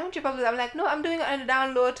me, why don't you publish? I'm like, no, I'm doing it on a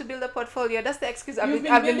download to build a portfolio. That's the excuse I've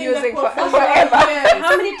been using forever.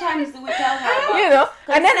 How many times do we tell her?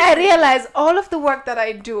 And then I realize all of the work that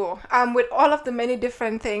I do, with all of the many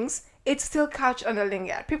different things, it's still couched on the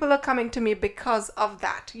Linear. People are coming to me because of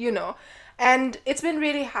that, And it's been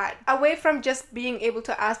really hard. Away from just being able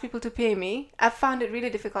to ask people to pay me, I've found it really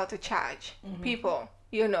difficult to charge people,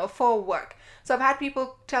 for work. So I've had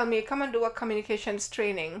people tell me, come and do a communications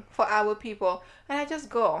training for our people. And I just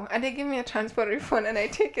go. And they give me a transport refund and I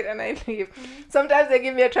take it and I leave. Sometimes they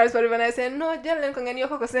give me a transport refund and I say, no,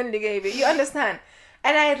 you understand?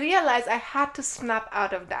 And I realized I had to snap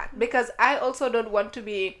out of that because I also don't want to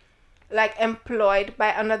be like employed by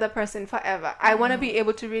another person forever. I want to be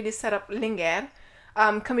able to really set up Linger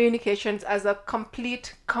communications as a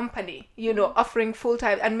complete company, offering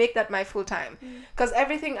full-time and make that my full-time. Because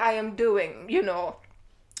everything I am doing,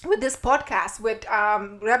 with this podcast, with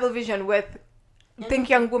Rebel Vision, with Think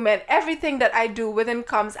Young Women, everything that I do within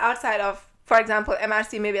comes outside of, for example,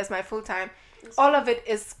 MRC maybe as my full-time. All of it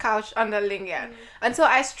is couched under Linger. And so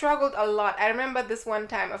I struggled a lot. I remember this one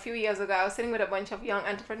time a few years ago, I was sitting with a bunch of young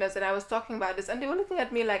entrepreneurs and I was talking about this and they were looking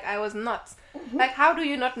at me like I was nuts. Like, how do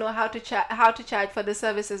you not know how to charge for the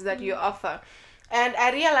services that you offer? And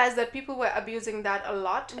I realized that people were abusing that a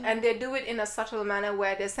lot and they do it in a subtle manner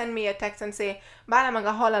where they send me a text and say, Bala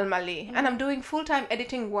manga holal mali. And I'm doing full-time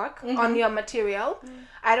editing work on your material.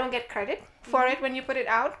 I don't get credit for it when you put it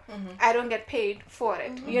out. I don't get paid for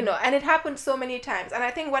it, and it happened so many times. And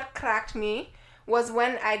I think what cracked me was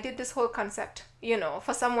when I did this whole concept,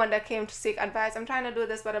 for someone that came to seek advice. I'm trying to do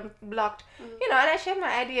this, but I'm blocked, and I shared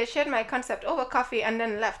my idea, shared my concept over coffee and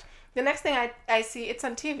then left. The next thing I see, it's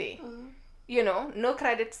on TV. No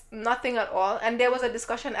credits, nothing at all. And there was a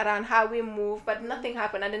discussion around how we move, but nothing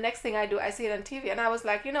happened. And the next thing I do, I see it on TV. And I was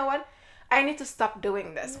like, you know what? I need to stop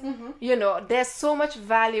doing this. There's so much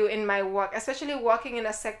value in my work, especially working in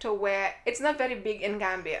a sector where it's not very big in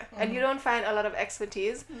Gambia. And you don't find a lot of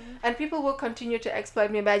expertise. And people will continue to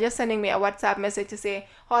exploit me by just sending me a WhatsApp message to say,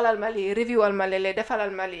 Hol al Mali, review al Mali, defal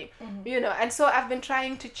al Mali. And so I've been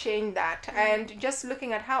trying to change that. And just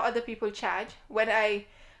looking at how other people charge when I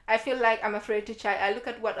feel like I'm afraid to charge. I look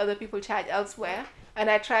at what other people charge elsewhere and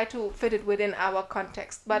I try to fit it within our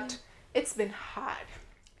context. But it's been hard.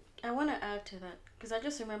 I want to add to that because I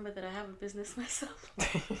just remember that I have a business myself.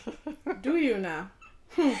 Do you now?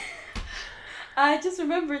 I just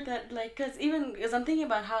remembered that, because I'm thinking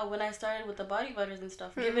about how when I started with the body butters and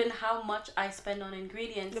stuff, given how much I spend on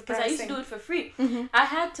ingredients, because I used to do it for free, I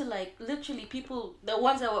had to, literally people, the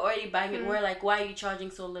ones that were already buying it were like, why are you charging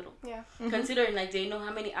so little? Yeah. Considering, they know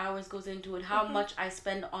how many hours goes into it, how much I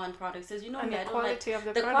spend on products. Because, and me, I don't like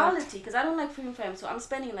the quality, because I don't like free fam, so I'm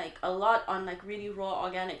spending, a lot on, really raw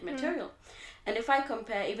organic material. And if I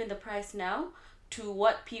compare even the price now to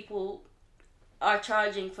what people are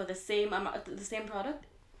charging for the same product,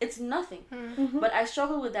 it's nothing. But I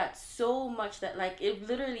struggle with that so much that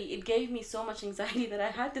it gave me so much anxiety that I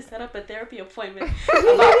had to set up a therapy appointment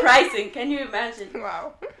about pricing. Can you imagine?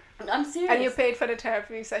 Wow. I'm serious. And you paid for the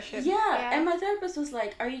therapy session. Yeah. And my therapist was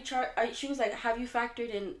like, she was like, have you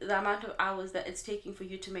factored in the amount of hours that it's taking for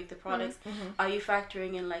you to make the products? Are you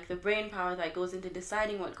factoring in the brain power that goes into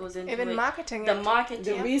deciding what goes into even it? marketing,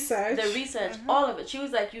 the research, all of it. She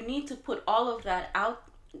was like, you need to put all of that out.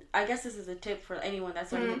 I guess this is a tip for anyone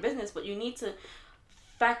that's running a business, but you need to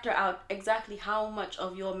factor out exactly how much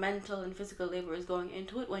of your mental and physical labor is going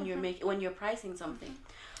into it when you're pricing something.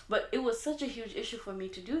 But it was such a huge issue for me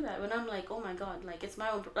to do that when I'm like, oh my God, it's my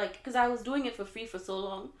own, because I was doing it for free for so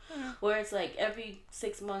long, where it's every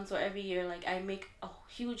 6 months or every year, I make a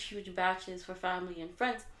huge batches for family and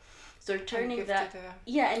friends. So turning that,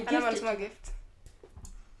 and gift my gift.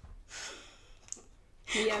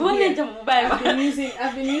 Yeah,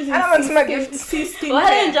 I've been using skincare. Go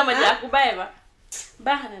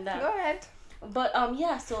ahead. But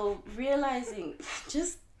so realizing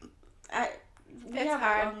it's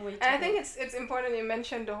hard, and I think it's important you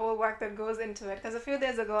mentioned the whole work that goes into it, because a few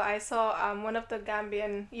days ago I saw one of the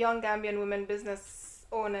young Gambian women business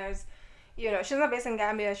owners. She's not based in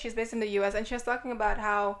Gambia, she's based in the US, and she was talking about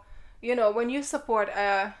how when you support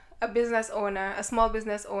a business owner, a small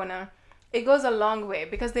business owner, it goes a long way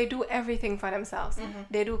because they do everything for themselves.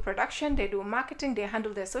 They do production, they do marketing, they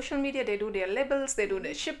handle their social media, they do their labels, they do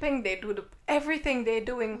their shipping, they do everything they're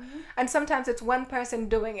doing. And sometimes it's one person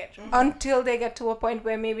doing it until they get to a point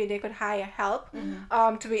where maybe they could hire help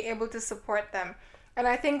to be able to support them. And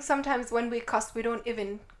I think sometimes when we cost, we don't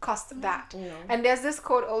even cost that. And there's this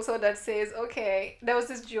quote also that says, okay, there was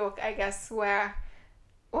this joke, I guess, where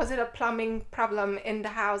was it a plumbing problem in the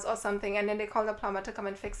house or something, and then they called the plumber to come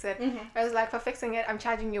and fix it. I was like, for fixing it, I'm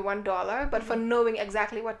charging you $1, but for knowing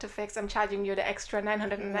exactly what to fix, I'm charging you the extra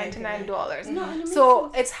 $999. No,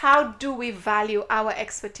 So it's how do we value our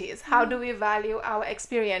expertise? How do we value our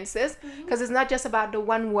experiences? Because it's not just about the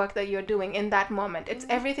one work that you're doing in that moment. It's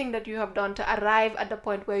everything that you have done to arrive at the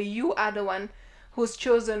point where you are the one who's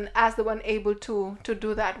chosen as the one able to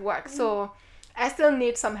do that work. So I still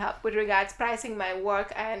need some help with regards pricing my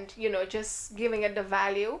work and, you know, just giving it the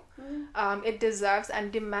value it deserves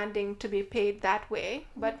and demanding to be paid that way.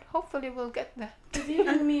 But hopefully we'll get there.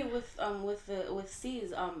 Even me with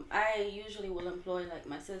C's, I usually will employ like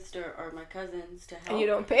my sister or my cousins to help. And you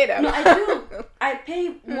don't pay them. No, I do. I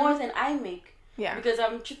pay more than I make. Yeah. Because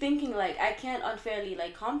I'm thinking like I can't unfairly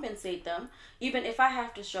like compensate them. Even if I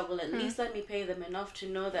have to struggle, at least let me pay them enough to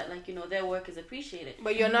know that like, you know, their work is appreciated.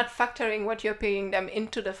 But you're not factoring what you're paying them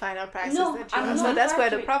into the final prices No, that you I'm have. not So that's where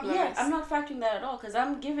the factoring- problem yeah, is. I'm not factoring that at all because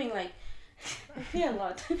I'm giving like I pay a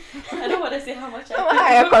lot. I don't want to say how much I pay.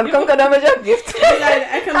 I can gift.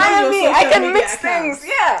 I can I lose mean, your I social can media mix accounts.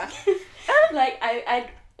 things. Yeah. Like I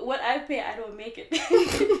what I pay, I don't make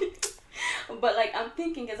it. But like I'm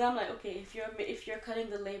thinking, cause I'm like, okay, if you're cutting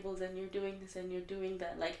the labels and you're doing this and you're doing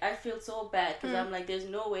that, like I feel so bad because I'm like, there's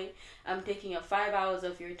no way I'm taking up 5 hours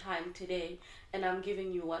of your time today and I'm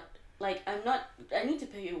giving you what. Like, I need to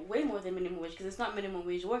pay you way more than minimum wage because it's not minimum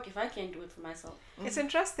wage work if I can't do it for myself. It's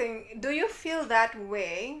interesting. Do you feel that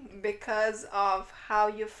way because of how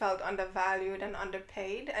you felt undervalued and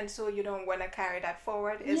underpaid, and so you don't want to carry that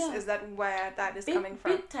forward? Is that where that is coming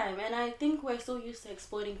from? Big time. And I think we're so used to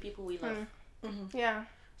exploiting people we love. Yeah.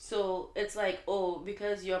 So it's like, oh,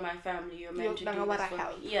 because you're my family, you're meant to do this for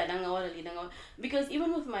me. Yeah, because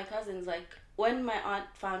even with my cousins, like when my aunt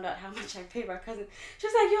found out how much I pay my cousin, she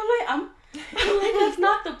was like, yo, look, I'm like, that's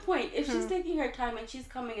not the point. If she's taking her time and she's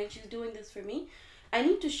coming and she's doing this for me, I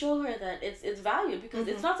need to show her that it's valued because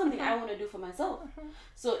it's not something I want to do for myself.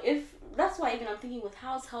 So if that's why even I'm thinking with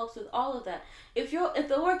house helps, with all of that. If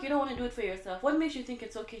the work you don't want to do it for yourself, what makes you think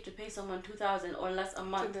it's okay to pay someone $2,000 or less a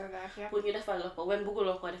month? To do that, yeah. When you develop or when Google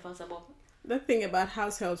or develop. The thing about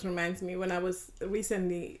house helps reminds me when I was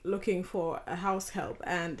recently looking for a house help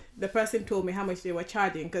and the person told me how much they were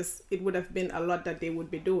charging because it would have been a lot that they would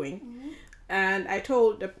be doing. And I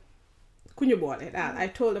told I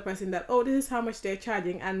told the person that, oh, this is how much they're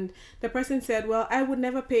charging. And the person said, well, I would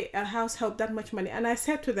never pay a house help that much money. And I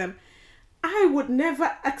said to them, I would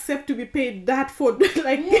never accept to be paid that for,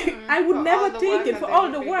 like, I would never take it for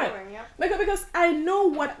all the work. Because I know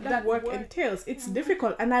what that work entails. It's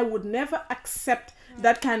difficult and I would never accept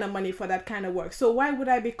that kind of money for that kind of work. So why would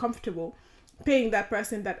I be comfortable paying that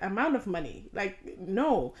person that amount of money? Like,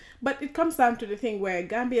 no. But it comes down to the thing where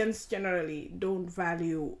Gambians generally don't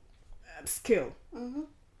value skill.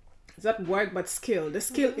 It's not work but skill. The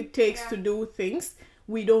skill it takes to do things,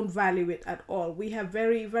 we don't value it at all. We have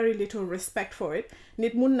very, very little respect for it.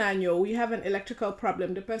 Nit mun na ñew, we have an electrical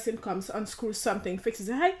problem. The person comes, unscrews something, fixes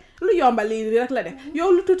it. Hey, lu yomba li rek la def. Yow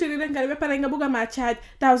lu tuti rek nga pare nga bëgg ma charge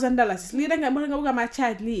 $1,000. Li rek nga bëgg ma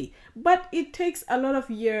charge li. But it takes a lot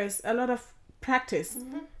of years, a lot of practice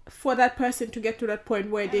for that person to get to that point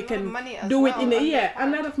where they can do it in a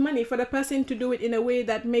lot of money for the person to do it in a way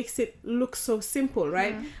that makes it look so simple,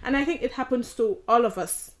 right? And I think it happens to all of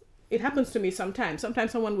us. It happens to me sometimes.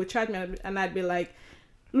 Sometimes someone would charge me and I'd be like,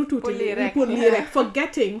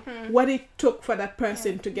 forgetting what it took for that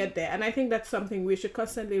person to get there. And I think that's something we should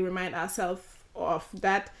constantly remind ourselves of,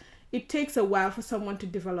 that it takes a while for someone to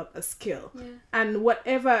develop a skill. And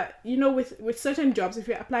whatever, you know, with certain jobs, if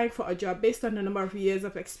you're applying for a job based on the number of years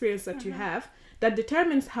of experience that you have, that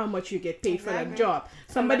determines how much you get paid for that job.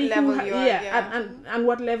 Somebody who and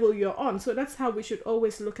what level you're on. So that's how we should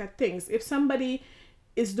always look at things. If somebody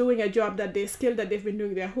is doing a job that they're skilled, that they've been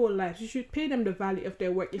doing their whole lives, you should pay them the value of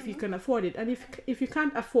their work if you can afford it. And if you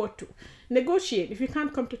can't afford to, negotiate. If you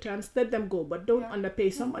can't come to terms, let them go, but don't underpay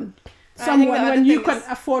someone when you can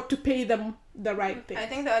afford to pay them the right thing. I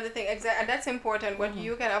think the other thing, and that's important, what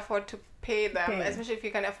you can afford to pay them, especially if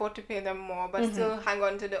you can afford to pay them more, but still hang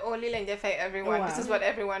on to the only lenjefe everyone. This is what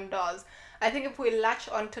everyone does. I think if we latch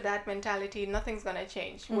onto that mentality, nothing's gonna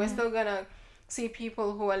change. We're still gonna see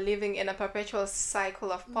people who are living in a perpetual cycle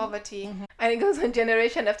of poverty, and it goes on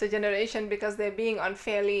generation after generation because they're being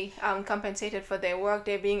unfairly compensated for their work.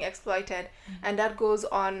 They're being exploited, and that goes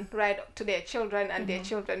on right to their children and their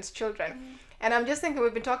children's children. And I'm just thinking,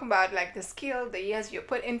 we've been talking about like the skill, the years you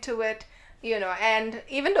put into it, you know, and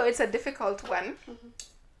even though it's a difficult one,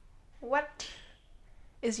 what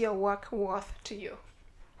is your work worth to you?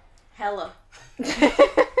 Hella.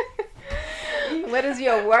 What is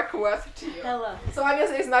your work worth to you? Hella. So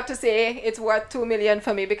obviously it's not to say it's worth 2 million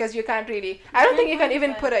for me, because you can't really, I don't think you can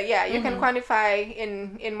even put you can quantify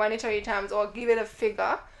in monetary terms or give it a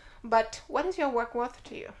figure, but what is your work worth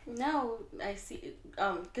to you? Now I see,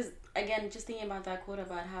 because again, just thinking about that quote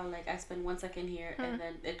about how like I spend 1 second here and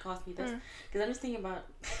then it cost me this, because I'm just thinking about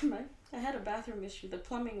I had a bathroom issue. The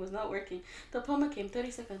plumbing was not working. The plumber came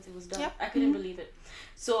 30 seconds. It was done. Yep. I couldn't believe it.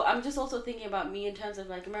 So I'm just also thinking about me in terms of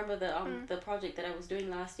like, remember the project that I was doing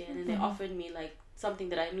last year, and then they offered me like something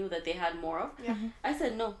that I knew that they had more of. Yeah. I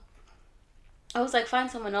said no. I was like,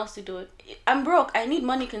 find someone else to do it. I'm broke. I need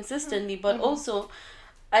money consistently, but also,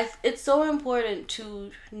 it's so important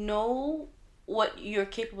to know what you're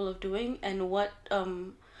capable of doing and what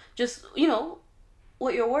just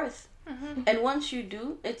what you're worth. And once you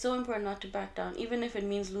do, it's so important not to back down, even if it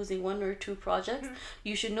means losing 1 or 2 projects.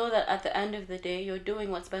 You should know that at the end of the day, you're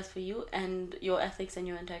doing what's best for you and your ethics and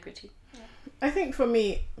your integrity. I think for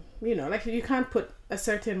me, like you can't put a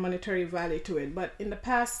certain monetary value to it, but in the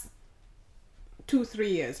past 2-3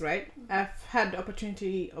 years, right, I've had the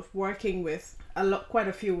opportunity of working with quite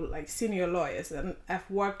a few like senior lawyers, and I've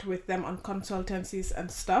worked with them on consultancies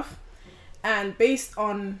and stuff, and based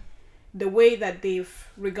on the way that they've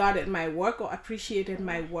regarded my work or appreciated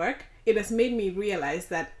my work, it has made me realize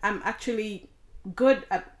that I'm actually good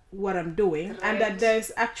at what I'm doing, and that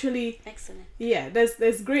there's actually excellent. Yeah,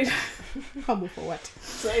 there's great humble for what.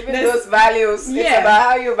 So even those values, it's about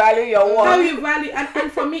how you value your work. How you value,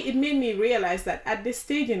 and for me, it made me realize that at this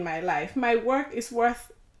stage in my life, my work is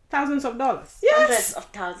worth thousands of dollars. Yes. Hundreds of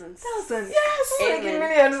thousands. Yes. Making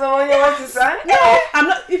millions someone you want to say? No, I'm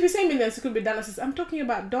not. If you say millions, it could be dollars. I'm talking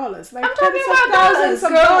about dollars. Like I'm talking about thousands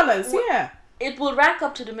of dollars. Yeah. It will rack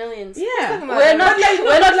up to the millions. Yeah. We're not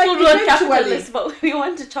full-blown eventually. capitalists, but we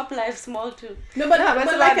want to chop life small too. No, but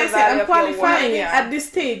like I said, I'm qualifying work, at this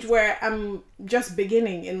stage where I'm just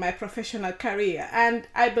beginning in my professional career, and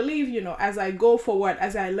I believe, as I go forward,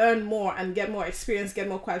 as I learn more and get more experience, get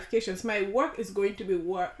more qualifications, my work is going to be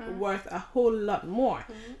worth a whole lot more.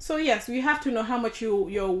 So yes, you have to know how much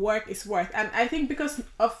your work is worth, and I think because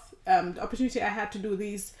of the opportunity I had to do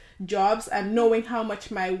these jobs and knowing how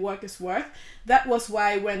much my work is worth, that was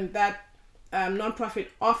why when that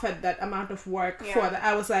non-profit offered that amount of work for that,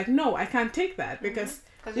 I was like, no, I can't take that, because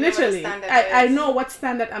literally I know what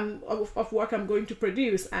standard of work I'm going to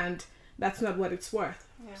produce, and that's not what it's worth.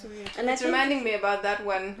 So, and it's reminding me about that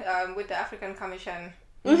one with the African Commission.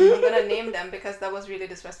 I'm gonna name them because that was really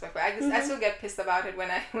disrespectful. I still get pissed about it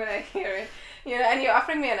when I hear it. And you're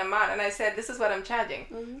offering me an amount, and I said, this is what I'm charging.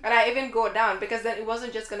 And I even go down, because then it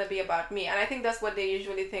wasn't just gonna be about me. And I think that's what they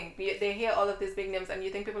usually think. They hear all of these big names, and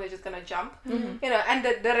you think people are just gonna jump. And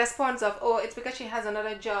the response of, oh, it's because she has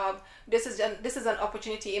another job. This is an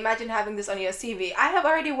opportunity. Imagine having this on your CV. I have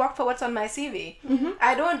already worked for what's on my CV.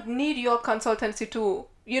 I don't need your consultancy to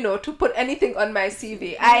put anything on my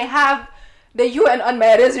CV. I have the UN on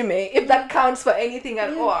my resume, if that counts for anything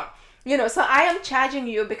at all. So I am charging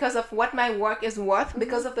you because of what my work is worth,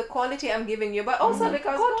 because of the quality I'm giving you, but also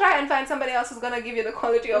because go try and find somebody else who's going to give you the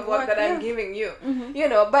quality of work that I'm giving you.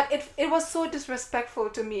 But it was so disrespectful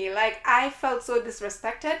to me. Like, I felt so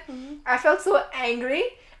disrespected. I felt so angry,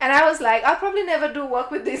 and I was like, I'll probably never do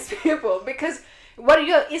work with these people, because what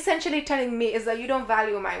you're essentially telling me is that you don't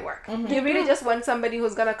value my work. You really just want somebody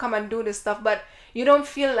who's going to come and do this stuff, but you don't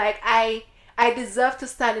feel like I deserve to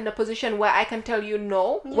stand in a position where I can tell you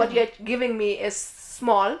no, what you're giving me is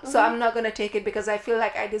small, so I'm not going to take it because I feel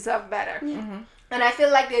like I deserve better. And I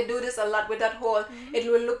feel like they do this a lot with that whole, it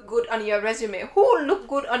will look good on your resume. Who will look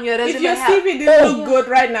good on your resume? If your CV didn't look good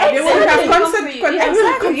right now, they would have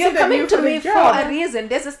considered you're coming to me for a reason.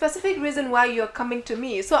 There's a specific reason why you're coming to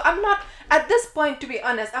me. So I'm not, at this point, to be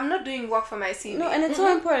honest, I'm not doing work for my CV. No, and it's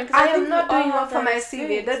so important. I am not doing work for my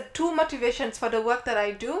CV. The two motivations for the work that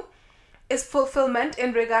I do is fulfillment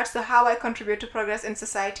in regards to how I contribute to progress in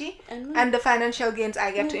society and the financial gains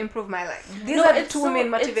I get to improve my life. These are the two main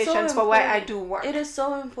motivations for why I do work. It is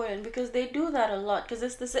so important because they do that a lot. Because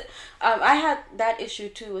it's this. I had that issue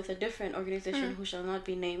too with a different organization who shall not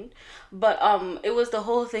be named, but it was the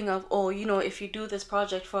whole thing of, oh, if you do this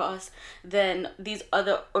project for us, then these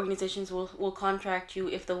other organizations will contract you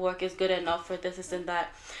if the work is good enough for this and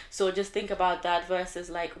that. So just think about that versus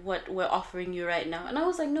like what we're offering you right now. And I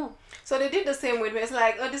was like, no. So they did the same with me. It's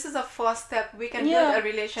like, oh, this is a first step. We can build a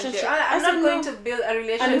relationship. I'm not going to build a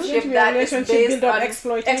relationship that is based on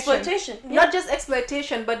exploitation. Not just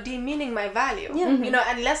exploitation, but demeaning my value.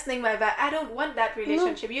 And lessening my value. I don't want that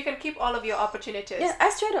relationship. You can keep all of your opportunities. Yeah, I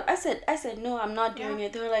straight up, I said, no, I'm not doing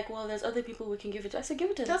it. They were like, well, there's other people we can give it to. I said,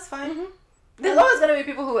 give it to them. That's fine. There's always going to be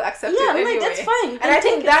people who will accept it anyway. Like, it's fine. And I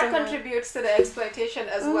think that contributes to the exploitation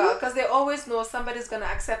as well, because they always know somebody's going to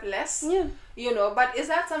accept less. Yeah. You know, but is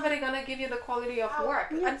that somebody going to give you the quality of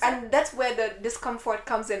work? And that's where the discomfort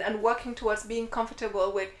comes in, and working towards being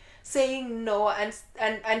comfortable with saying no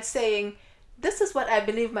and saying, this is what I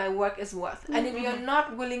believe my work is worth. And if you're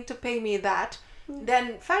not willing to pay me that,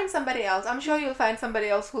 then find somebody else. I'm sure you'll find somebody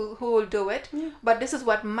else who will do it. But this is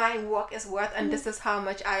what my work is worth, and this is how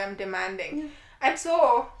much I am demanding. And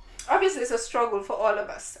so, obviously, it's a struggle for all of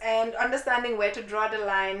us, and understanding where to draw the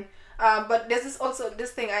line. But there's also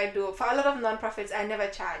this thing I do. For a lot of nonprofits, I never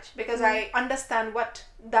charge, because I understand what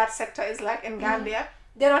that sector is like in Gambia.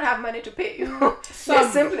 They don't have money to pay you.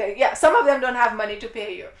 Some of them don't have money to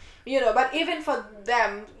pay you. You know, but even for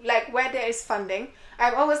them, like where there is funding,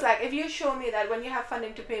 I'm always like, if you show me that when you have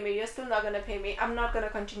funding to pay me, you're still not going to pay me, I'm not going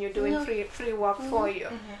to continue doing free work for you.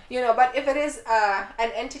 You know, but if it is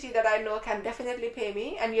an entity that I know can definitely pay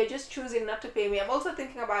me, and you're just choosing not to pay me, I'm also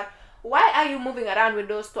thinking about, why are you moving around with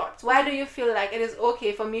those thoughts? Why do you feel like it is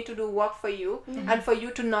okay for me to do work for you and for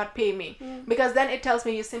you to not pay me? Because then it tells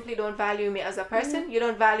me you simply don't value me as a person, you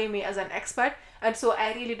don't value me as an expert, and so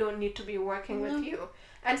I really don't need to be working with you.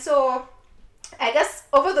 And so I guess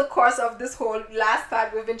over the course of this whole last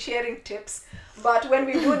part, we've been sharing tips, but when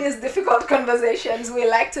we do these difficult conversations, we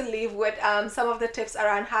like to leave with some of the tips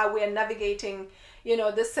around how we are navigating, you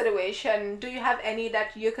know, this situation. Do you have any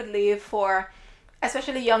that you could leave for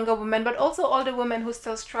especially younger women, but also older women who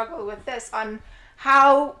still struggle with this, on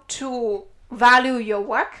how to value your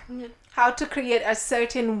work, how to create a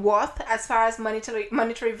certain worth as far as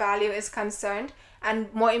monetary value is concerned,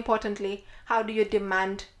 and more importantly, how do you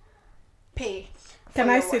demand pay?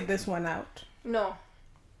 Can I sit this one out? No.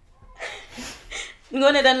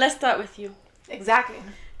 Ngone, then let's start with you. Exactly.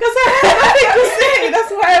 Because I have nothing to say.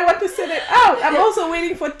 That's why I want to sit it out. I'm also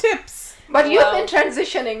waiting for tips. But you've been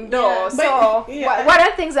transitioning though, what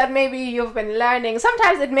are things that maybe you've been learning?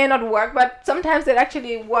 Sometimes it may not work, but sometimes it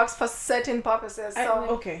actually works for certain purposes.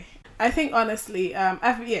 So I think honestly,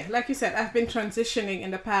 like you said, I've been transitioning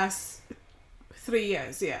in the past 3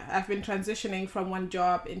 years. Yeah, I've been transitioning from one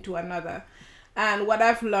job into another, and what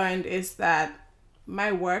I've learned is that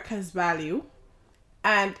my work has value,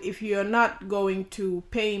 and if you're not going to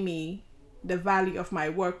pay me the value of my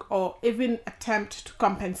work, or even attempt to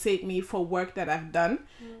compensate me for work that I've done,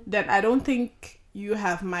 then I don't think you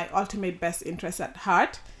have my ultimate best interest at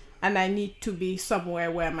heart, and I need to be somewhere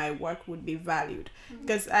where my work would be valued.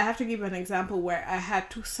 Because I have to give an example where I had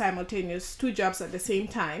two jobs at the same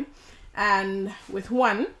time, and with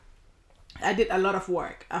one I did a lot of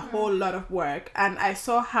work, a whole lot of work, and I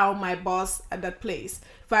saw how my boss at that place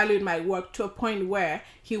valued my work to a point where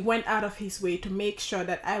he went out of his way to make sure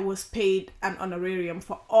that I was paid an honorarium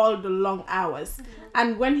for all the long hours.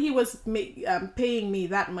 And when he was paying me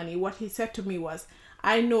that money, what he said to me was,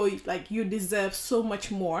 I know, like, you deserve so much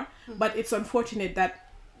more, but it's unfortunate that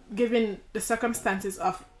given the circumstances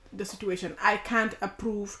of the situation, I can't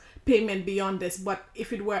approve payment beyond this, but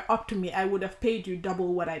if it were up to me, I would have paid you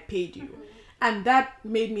double what I paid you. And that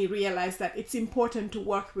made me realize that it's important to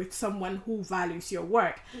work with someone who values your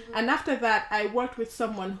work. And after that, I worked with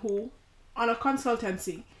someone who, on a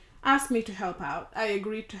consultancy, asked me to help out. I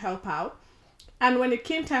agreed to help out. And when it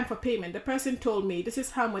came time for payment, the person told me, this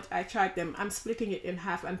is how much I charge them. I'm splitting it in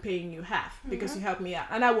half and paying you half because you helped me out.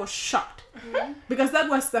 And I was shocked because that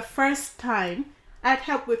was the first time. I'd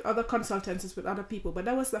helped with other consultancies with other people, but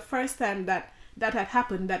that was the first time that had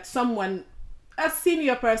happened, that someone, a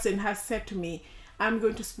senior person, has said to me, I'm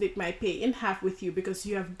going to split my pay in half with you because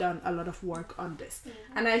you have done a lot of work on this.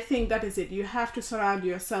 And I think that is it. You have to surround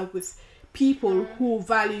yourself with people who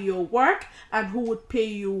value your work and who would pay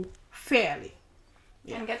you fairly.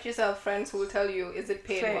 Yeah. And get yourself friends who will tell you, is it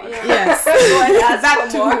paid work? Yeah. Yes. That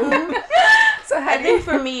too. So I think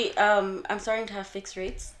for me, I'm starting to have fixed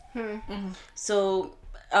rates. So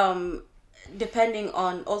depending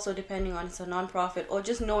on it's a non-profit or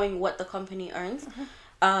just knowing what the company earns,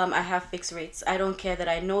 I have fixed rates. I don't care that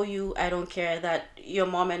I know you. I don't care that your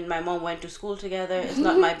mom and my mom went to school together. It's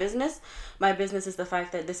not my business. My business is the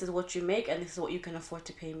fact that this is what you make and this is what you can afford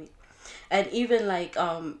to pay me. And even like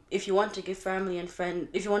if you want to give family and friend,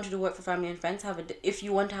 if you want to do work for family and friends, if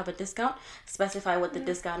you want to have a discount, specify what the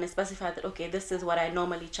discount is. Specify that, okay, this is what I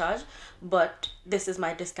normally charge, but this is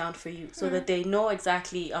my discount for you, so that they know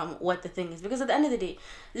exactly what the thing is. Because at the end of the day,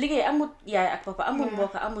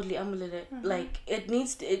 like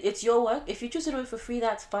it's your work. If you choose to do it for free,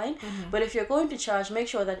 that's fine. But if you're going to charge, make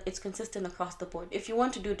sure that it's consistent across the board. If you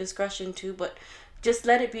want to do discretion too, but just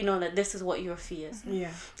let it be known that this is what your fee is.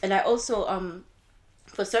 Yeah. And I also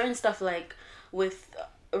for certain stuff, like with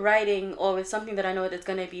writing or with something that I know that's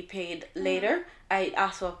gonna be paid later, I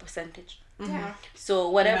ask for a percentage. Yeah. So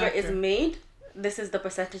whatever After. is made, this is the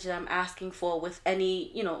percentage that I'm asking for with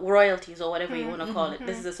any, royalties or whatever you want to call it.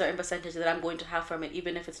 This is a certain percentage that I'm going to have from it,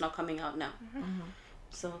 even if it's not coming out now.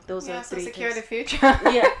 So those are So 3 secure the tips. future.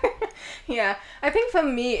 Yeah. Yeah, I think for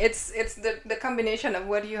me it's the combination of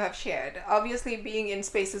what you have shared. Obviously, being in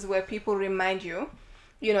spaces where people remind you,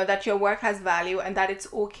 that your work has value and that it's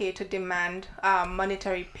okay to demand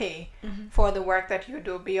monetary pay for the work that you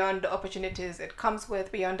do, beyond the opportunities it comes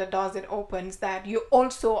with, beyond the doors it opens, that you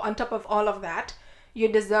also, on top of all of that, you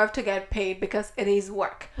deserve to get paid because it is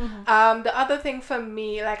work. The other thing for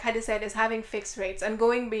me, like Hadi said, is having fixed rates and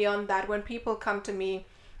going beyond that. When people come to me,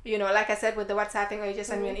 like I said with the WhatsApp thing, or you just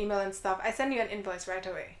send me an email and stuff, I send you an invoice right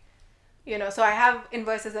away. So I have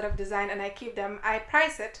invoices that I've designed and I keep them. I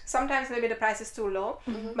price it. Sometimes maybe the price is too low,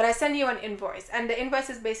 but I send you an invoice. And the invoice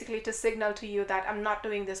is basically to signal to you that I'm not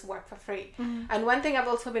doing this work for free. And one thing I've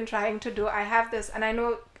also been trying to do, I have this, and I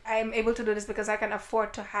know I'm able to do this because I can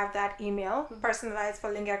afford to have that email personalized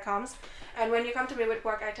for Lingard Comms. And when you come to me with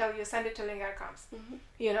work, I tell you, send it to Lingard Comms.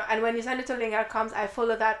 And when you send it to Lingard Comms, I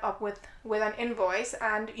follow that up with an invoice,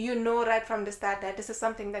 and right from the start that this is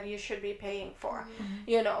something that you should be paying for.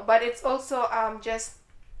 But it's also just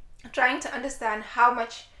trying to understand how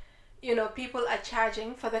much people are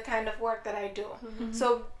charging for the kind of work that I do.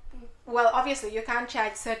 So, well, obviously you can't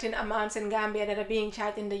charge certain amounts in Gambia that are being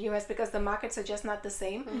charged in the US because the markets are just not the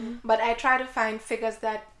same. But I try to find figures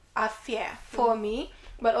that are fair for me,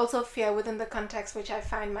 but also fair within the context which I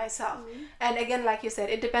find myself. And again, like you said,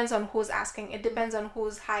 it depends on who's asking, it depends on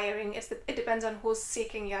who's hiring, it depends on who's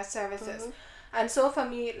seeking your services. And so for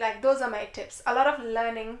me, like, those are my tips. A lot of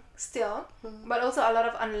learning still, but also a lot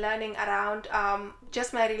of unlearning around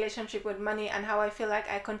just my relationship with money and how I feel like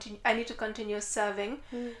I need to continue serving.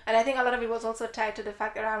 And I think a lot of it was also tied to the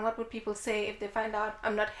fact around what would people say if they find out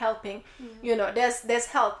I'm not helping. There's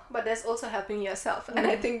help, but there's also helping yourself. And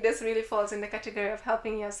I think this really falls in the category of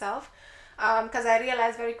helping yourself. Because I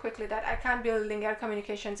realized very quickly that I can't build Lingard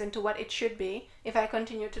Communications into what it should be if I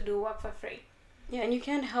continue to do work for free. Yeah, and you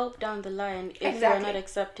can help down the line if you're not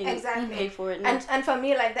accepting pay for it. And for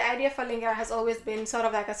me, like, the idea for Lingard has always been sort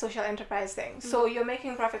of like a social enterprise thing. So you're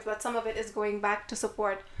making profits, but some of it is going back to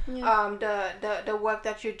support the work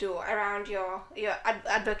that you do around your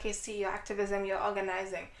advocacy, your activism, your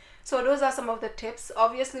organizing. So those are some of the tips.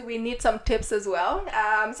 Obviously, we need some tips as well.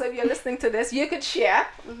 So if you're listening to this, you could share,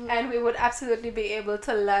 and we would absolutely be able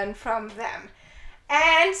to learn from them.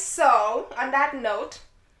 And so, on that note,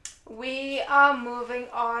 we are moving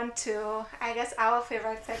on to, I guess, our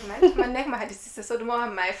favorite segment. So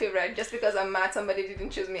my favorite, just because I'm mad somebody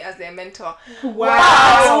didn't choose me as their mentor.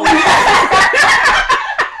 Wow.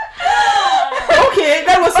 Okay,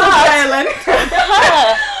 that was so violent.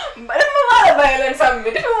 But I'm violent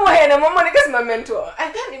family. My mentor.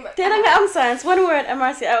 I can't imagine. I'm science. One word,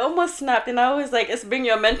 MRC. I almost snapped, and I was like, "It's bring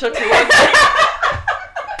your mentor to work."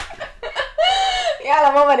 Yeah,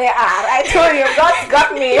 the mama they are. I told you, God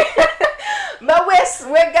got me. But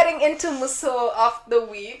we're getting into Muso of the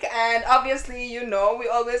week, and obviously, we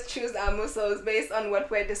always choose our Musos based on what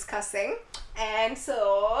we're discussing. And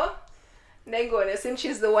so, Nengone, since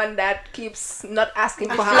she's the one that keeps not asking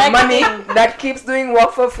for her money, that keeps doing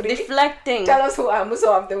work for free, deflecting. Tell us who our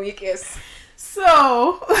Muso of the week is.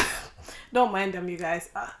 So, don't mind them, you guys.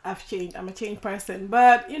 I've changed. I'm a changed person,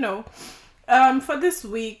 but for this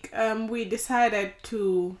week, we decided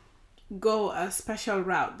to go a special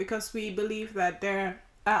route because we believe that there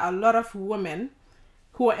are a lot of women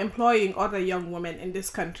who are employing other young women in this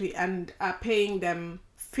country and are paying them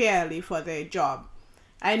fairly for their job.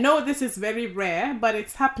 I know this is very rare, but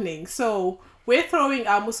it's happening. So we're throwing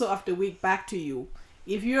our Muso of the week back to you.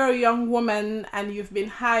 If you're a young woman and you've been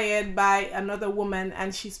hired by another woman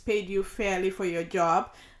and she's paid you fairly for your job,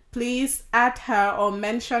 please add her or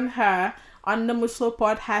mention her on the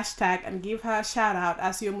MusoPod hashtag and give her a shout out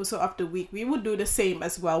as your Muso of the week. We would do the same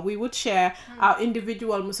as well. We would share our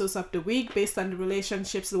individual Musos of the week based on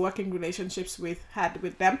the working relationships we've had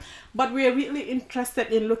with them. But we're really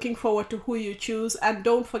interested in looking forward to who you choose, and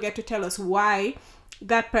don't forget to tell us why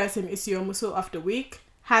that person is your Muso of the week.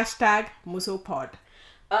 Hashtag MusoPod.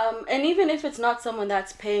 And even if it's not someone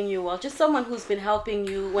that's paying you well, just someone who's been helping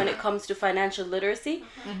you when it comes to financial literacy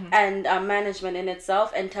and management in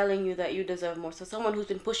itself, and telling you that you deserve more. So someone who's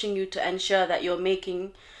been pushing you to ensure that you're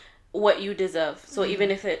making what you deserve. So even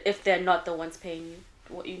if they're not the ones paying you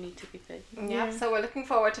what you need to be paid. Yeah, so we're looking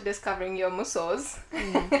forward to discovering your Musos.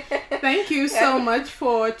 Thank you so much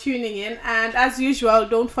for tuning in. And as usual,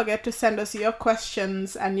 don't forget to send us your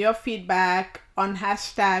questions and your feedback on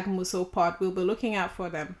hashtag MusoPod. We'll be looking out for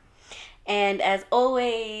them. And as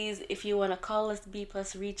always, if you want to call us, beep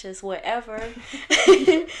us, reach us, wherever,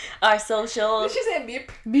 our socials. She said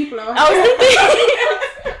beep. Beep love.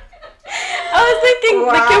 I was thinking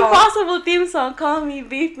Wow. the Kim Possible theme song, Call Me,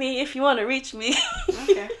 Beep Me, if you want to reach me.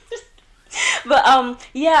 Okay. But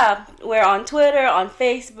yeah, we're on Twitter, on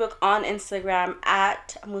Facebook, on Instagram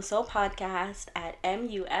at Muso Podcast, at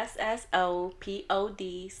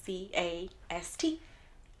MUSSOPODCAST.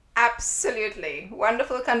 Absolutely.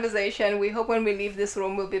 Wonderful conversation. We hope when we leave this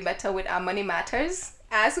room we'll be better with our money matters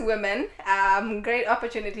as women. Great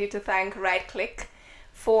opportunity to thank Right Click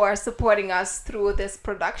for supporting us through this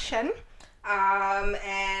production.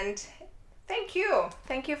 And thank you.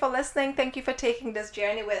 Thank you for listening. Thank you for taking this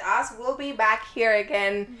journey with us. We'll be back here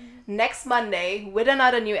again next Monday with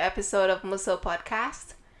another new episode of Muso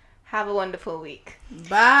Podcast. Have a wonderful week.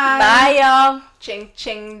 Bye. Bye, y'all. Ching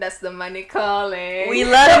ching, that's the money calling. We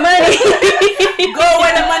love the money. Go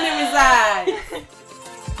where the money resides.